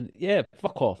pie and yeah,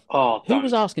 fuck off. Oh, Who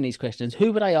was don't. asking these questions?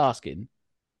 Who were they asking?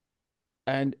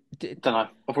 And Don't know.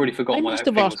 I've already they forgotten what must that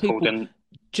have thing asked was called. people. And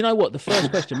Do you know what? The first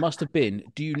question must have been,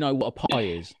 "Do you know what a pie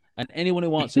is?" And anyone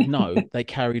who answered no, they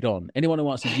carried on. Anyone who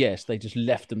answered yes, they just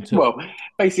left them to well,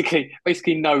 basically,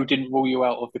 no didn't rule you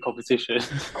out of the competition.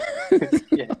 it.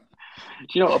 Yeah. Do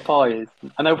you know what a pie is?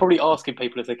 And they were probably asking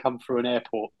people as they come through an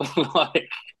airport, like,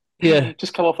 Yeah.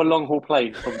 just come off a long haul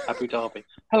plane from Abu Dhabi.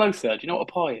 Hello, sir. Do you know what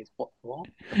a pie is? What? What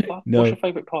the fuck? What's No. your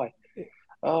favourite pie?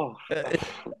 Oh,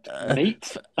 Uh,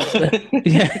 meat.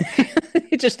 yeah.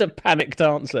 Just a panicked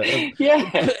answer of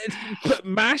Yeah. put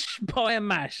mash, pie and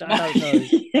mash. I don't know.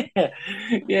 Yeah.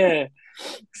 Yeah.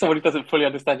 Someone who doesn't fully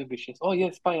understand English. Yes. Oh,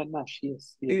 yes, pie and mash.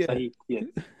 Yes. Yes. I Yeah. eat. Yes.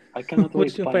 I cannot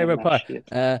What's wait. your Pie and favorite pie? mash.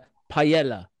 Yes.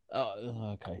 Paella.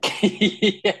 Oh,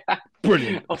 okay. Yeah.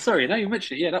 Brilliant. Oh, sorry. No, you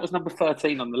mentioned it. Yeah, that was number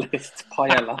 13 on the list.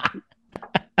 Paella.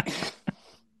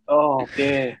 Oh,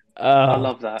 dear. I Oh,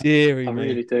 love that. dearie I me.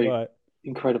 really do. Right.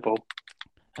 Incredible.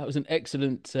 That was an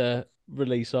excellent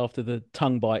release after the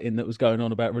tongue biting that was going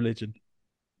on about religion.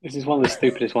 This is one of the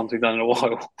stupidest ones we've done in a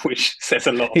while, which says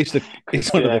a lot. It's Because,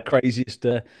 one of the yeah. craziest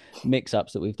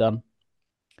mix-ups that we've done.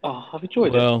 Oh, I've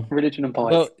enjoyed it. Well, Religion and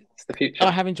pies. well, It's the future.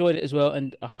 I have enjoyed it as well,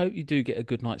 and I hope you do get a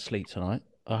good night's sleep tonight.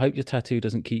 I hope your tattoo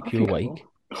doesn't I keep you think I will. awake.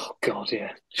 Oh, God,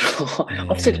 yeah.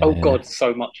 I've said, oh, Yeah. God,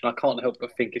 so much, and I can't help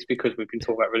but think it's because we've been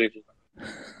talking about religion.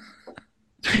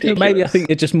 It's Maybe I ridiculous. think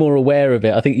you're just more aware of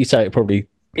it. I think you say it probably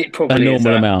It a probably is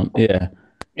normal that. amount. Yeah.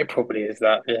 It probably is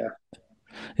that, yeah.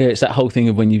 Yeah, it's that whole thing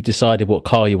of when you've decided what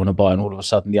car you want to buy, and all of a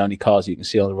sudden the only cars you can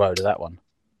see on the road are that one.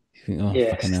 You think, oh,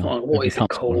 Yes, fucking it's hell. not. Hope What he is it comes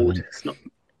to one of called? them. It's not.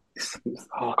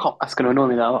 Oh, I can't. That's going to annoy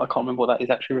me now. I can't remember what that is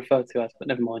actually referred to as. But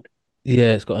never mind.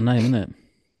 Yeah, it's got a name, isn't it?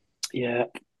 Yeah,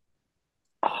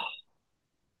 oh,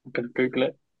 I'm going to Google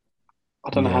it. I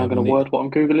don't know how Yeah, I'm going we to need. word what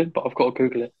I'm googling, but I've got to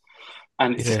Google it.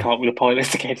 And it's just Yeah. come up with a pie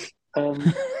list again.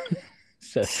 Um,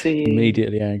 So seeing.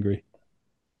 immediately angry.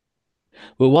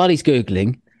 Well, while he's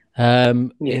Googling, Yeah.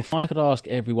 if I could ask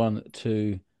everyone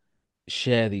to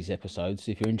share these episodes,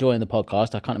 if you're enjoying the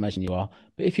podcast, I can't imagine you are,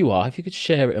 but if you are, if you could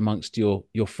share it amongst your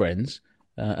friends,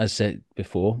 as said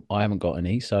before, I haven't got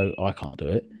any, so I can't do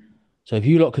it. So if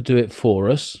you lot could do it for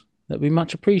us, that'd be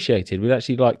much appreciated. We'd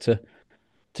actually like to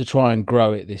try and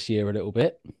grow it this year a little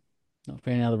bit, not for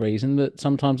any other reason, but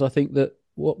sometimes I think that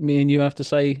what me and you have to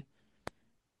say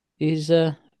is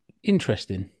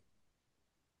interesting.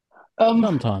 Um.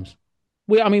 Sometimes.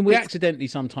 We It's accidentally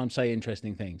sometimes say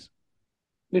interesting things.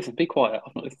 Listen. Be quiet.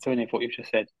 I've not listened to any of what you've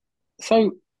just said.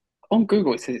 So on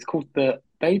Google, it says it's called the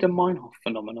Bader-Meinhof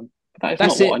phenomenon. But that is not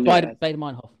That's what I it. knew it Beta, as. Beta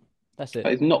Meinhof. That's That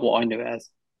it. is not what I knew it as.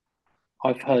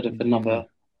 I've heard of Yeah. another.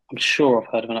 I'm sure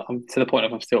I've heard of another. I'm to the point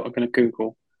of I'm going to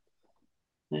Google.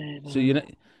 So you know,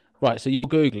 right? So you're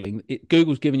googling.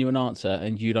 Google's giving you an answer,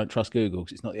 and you don't trust Google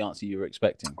because it's not the answer you were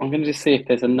expecting. I'm going to just see if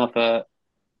there's another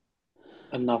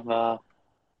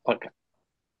like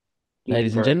name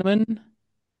Ladies and for it. gentlemen,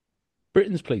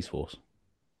 Britain's police force.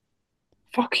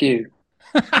 Fuck you.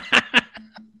 I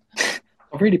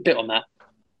really bit on that.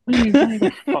 Why don't you go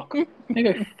fuck? Why don't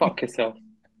you go fuck yourself?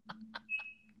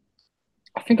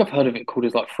 I think I've heard of it called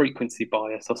as like frequency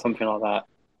bias or something like that.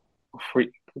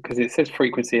 Because it says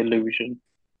frequency illusion,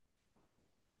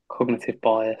 cognitive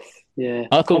bias. Yeah,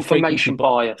 I thought confirmation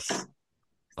bias.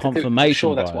 I'm confirmation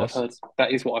sure that's what I've bias. heard.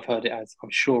 That is what I've heard it as. I'm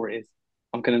sure it is.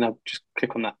 I'm gonna now just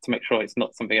click on that to make sure it's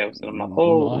not something else. And I'm like,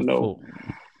 oh I no.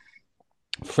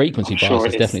 thought Frequency I'm bias sure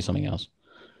is it definitely is. something else.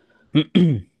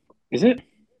 Is it?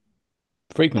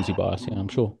 Frequency bias, yeah, I'm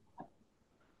sure.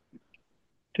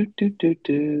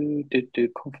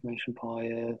 Confirmation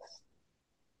bias.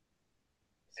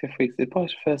 So the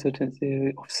bias refers to a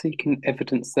tendency of seeking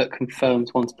evidence that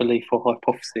confirms one's belief or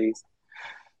hypotheses.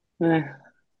 Eh,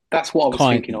 that's what I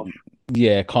was thinking of.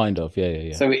 Yeah, kind of.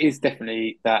 Yeah. So it is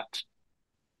definitely that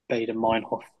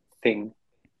Bader-Meinhof thing,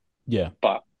 Yeah.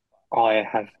 but I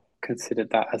have considered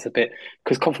that as a bit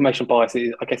because confirmation bias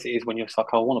is, I guess it is when you're like,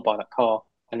 oh, I want to buy that car,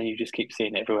 and then you just keep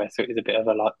seeing it everywhere. So it is a bit of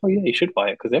a like, oh yeah, you should buy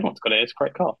it because everyone's got it. It's a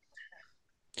great car.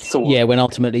 Sort Yeah, of. when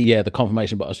ultimately, yeah, the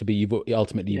confirmation bias should be you've Yeah.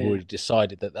 already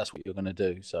decided that that's what you're going to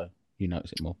do, so you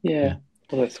notice it more. Yeah. Yeah.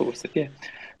 Well, that sort of. Yeah.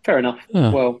 Fair enough.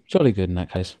 Oh, Well. jolly good in that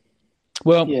case.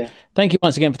 Well, Yeah. thank you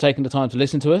once again for taking the time to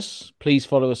listen to us. Please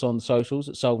follow us on socials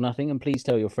at Solve Nothing, and please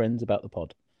tell your friends about the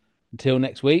pod. Until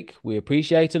next week, we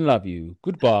appreciate and love you.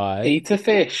 Goodbye, Eat a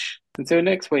fish. Until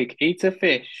next week. Eat a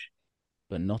fish.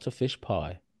 but not a fish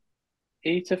pie.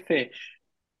 Eat a fish.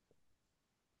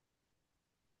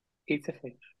 Eat a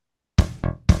fish.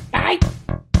 Bye.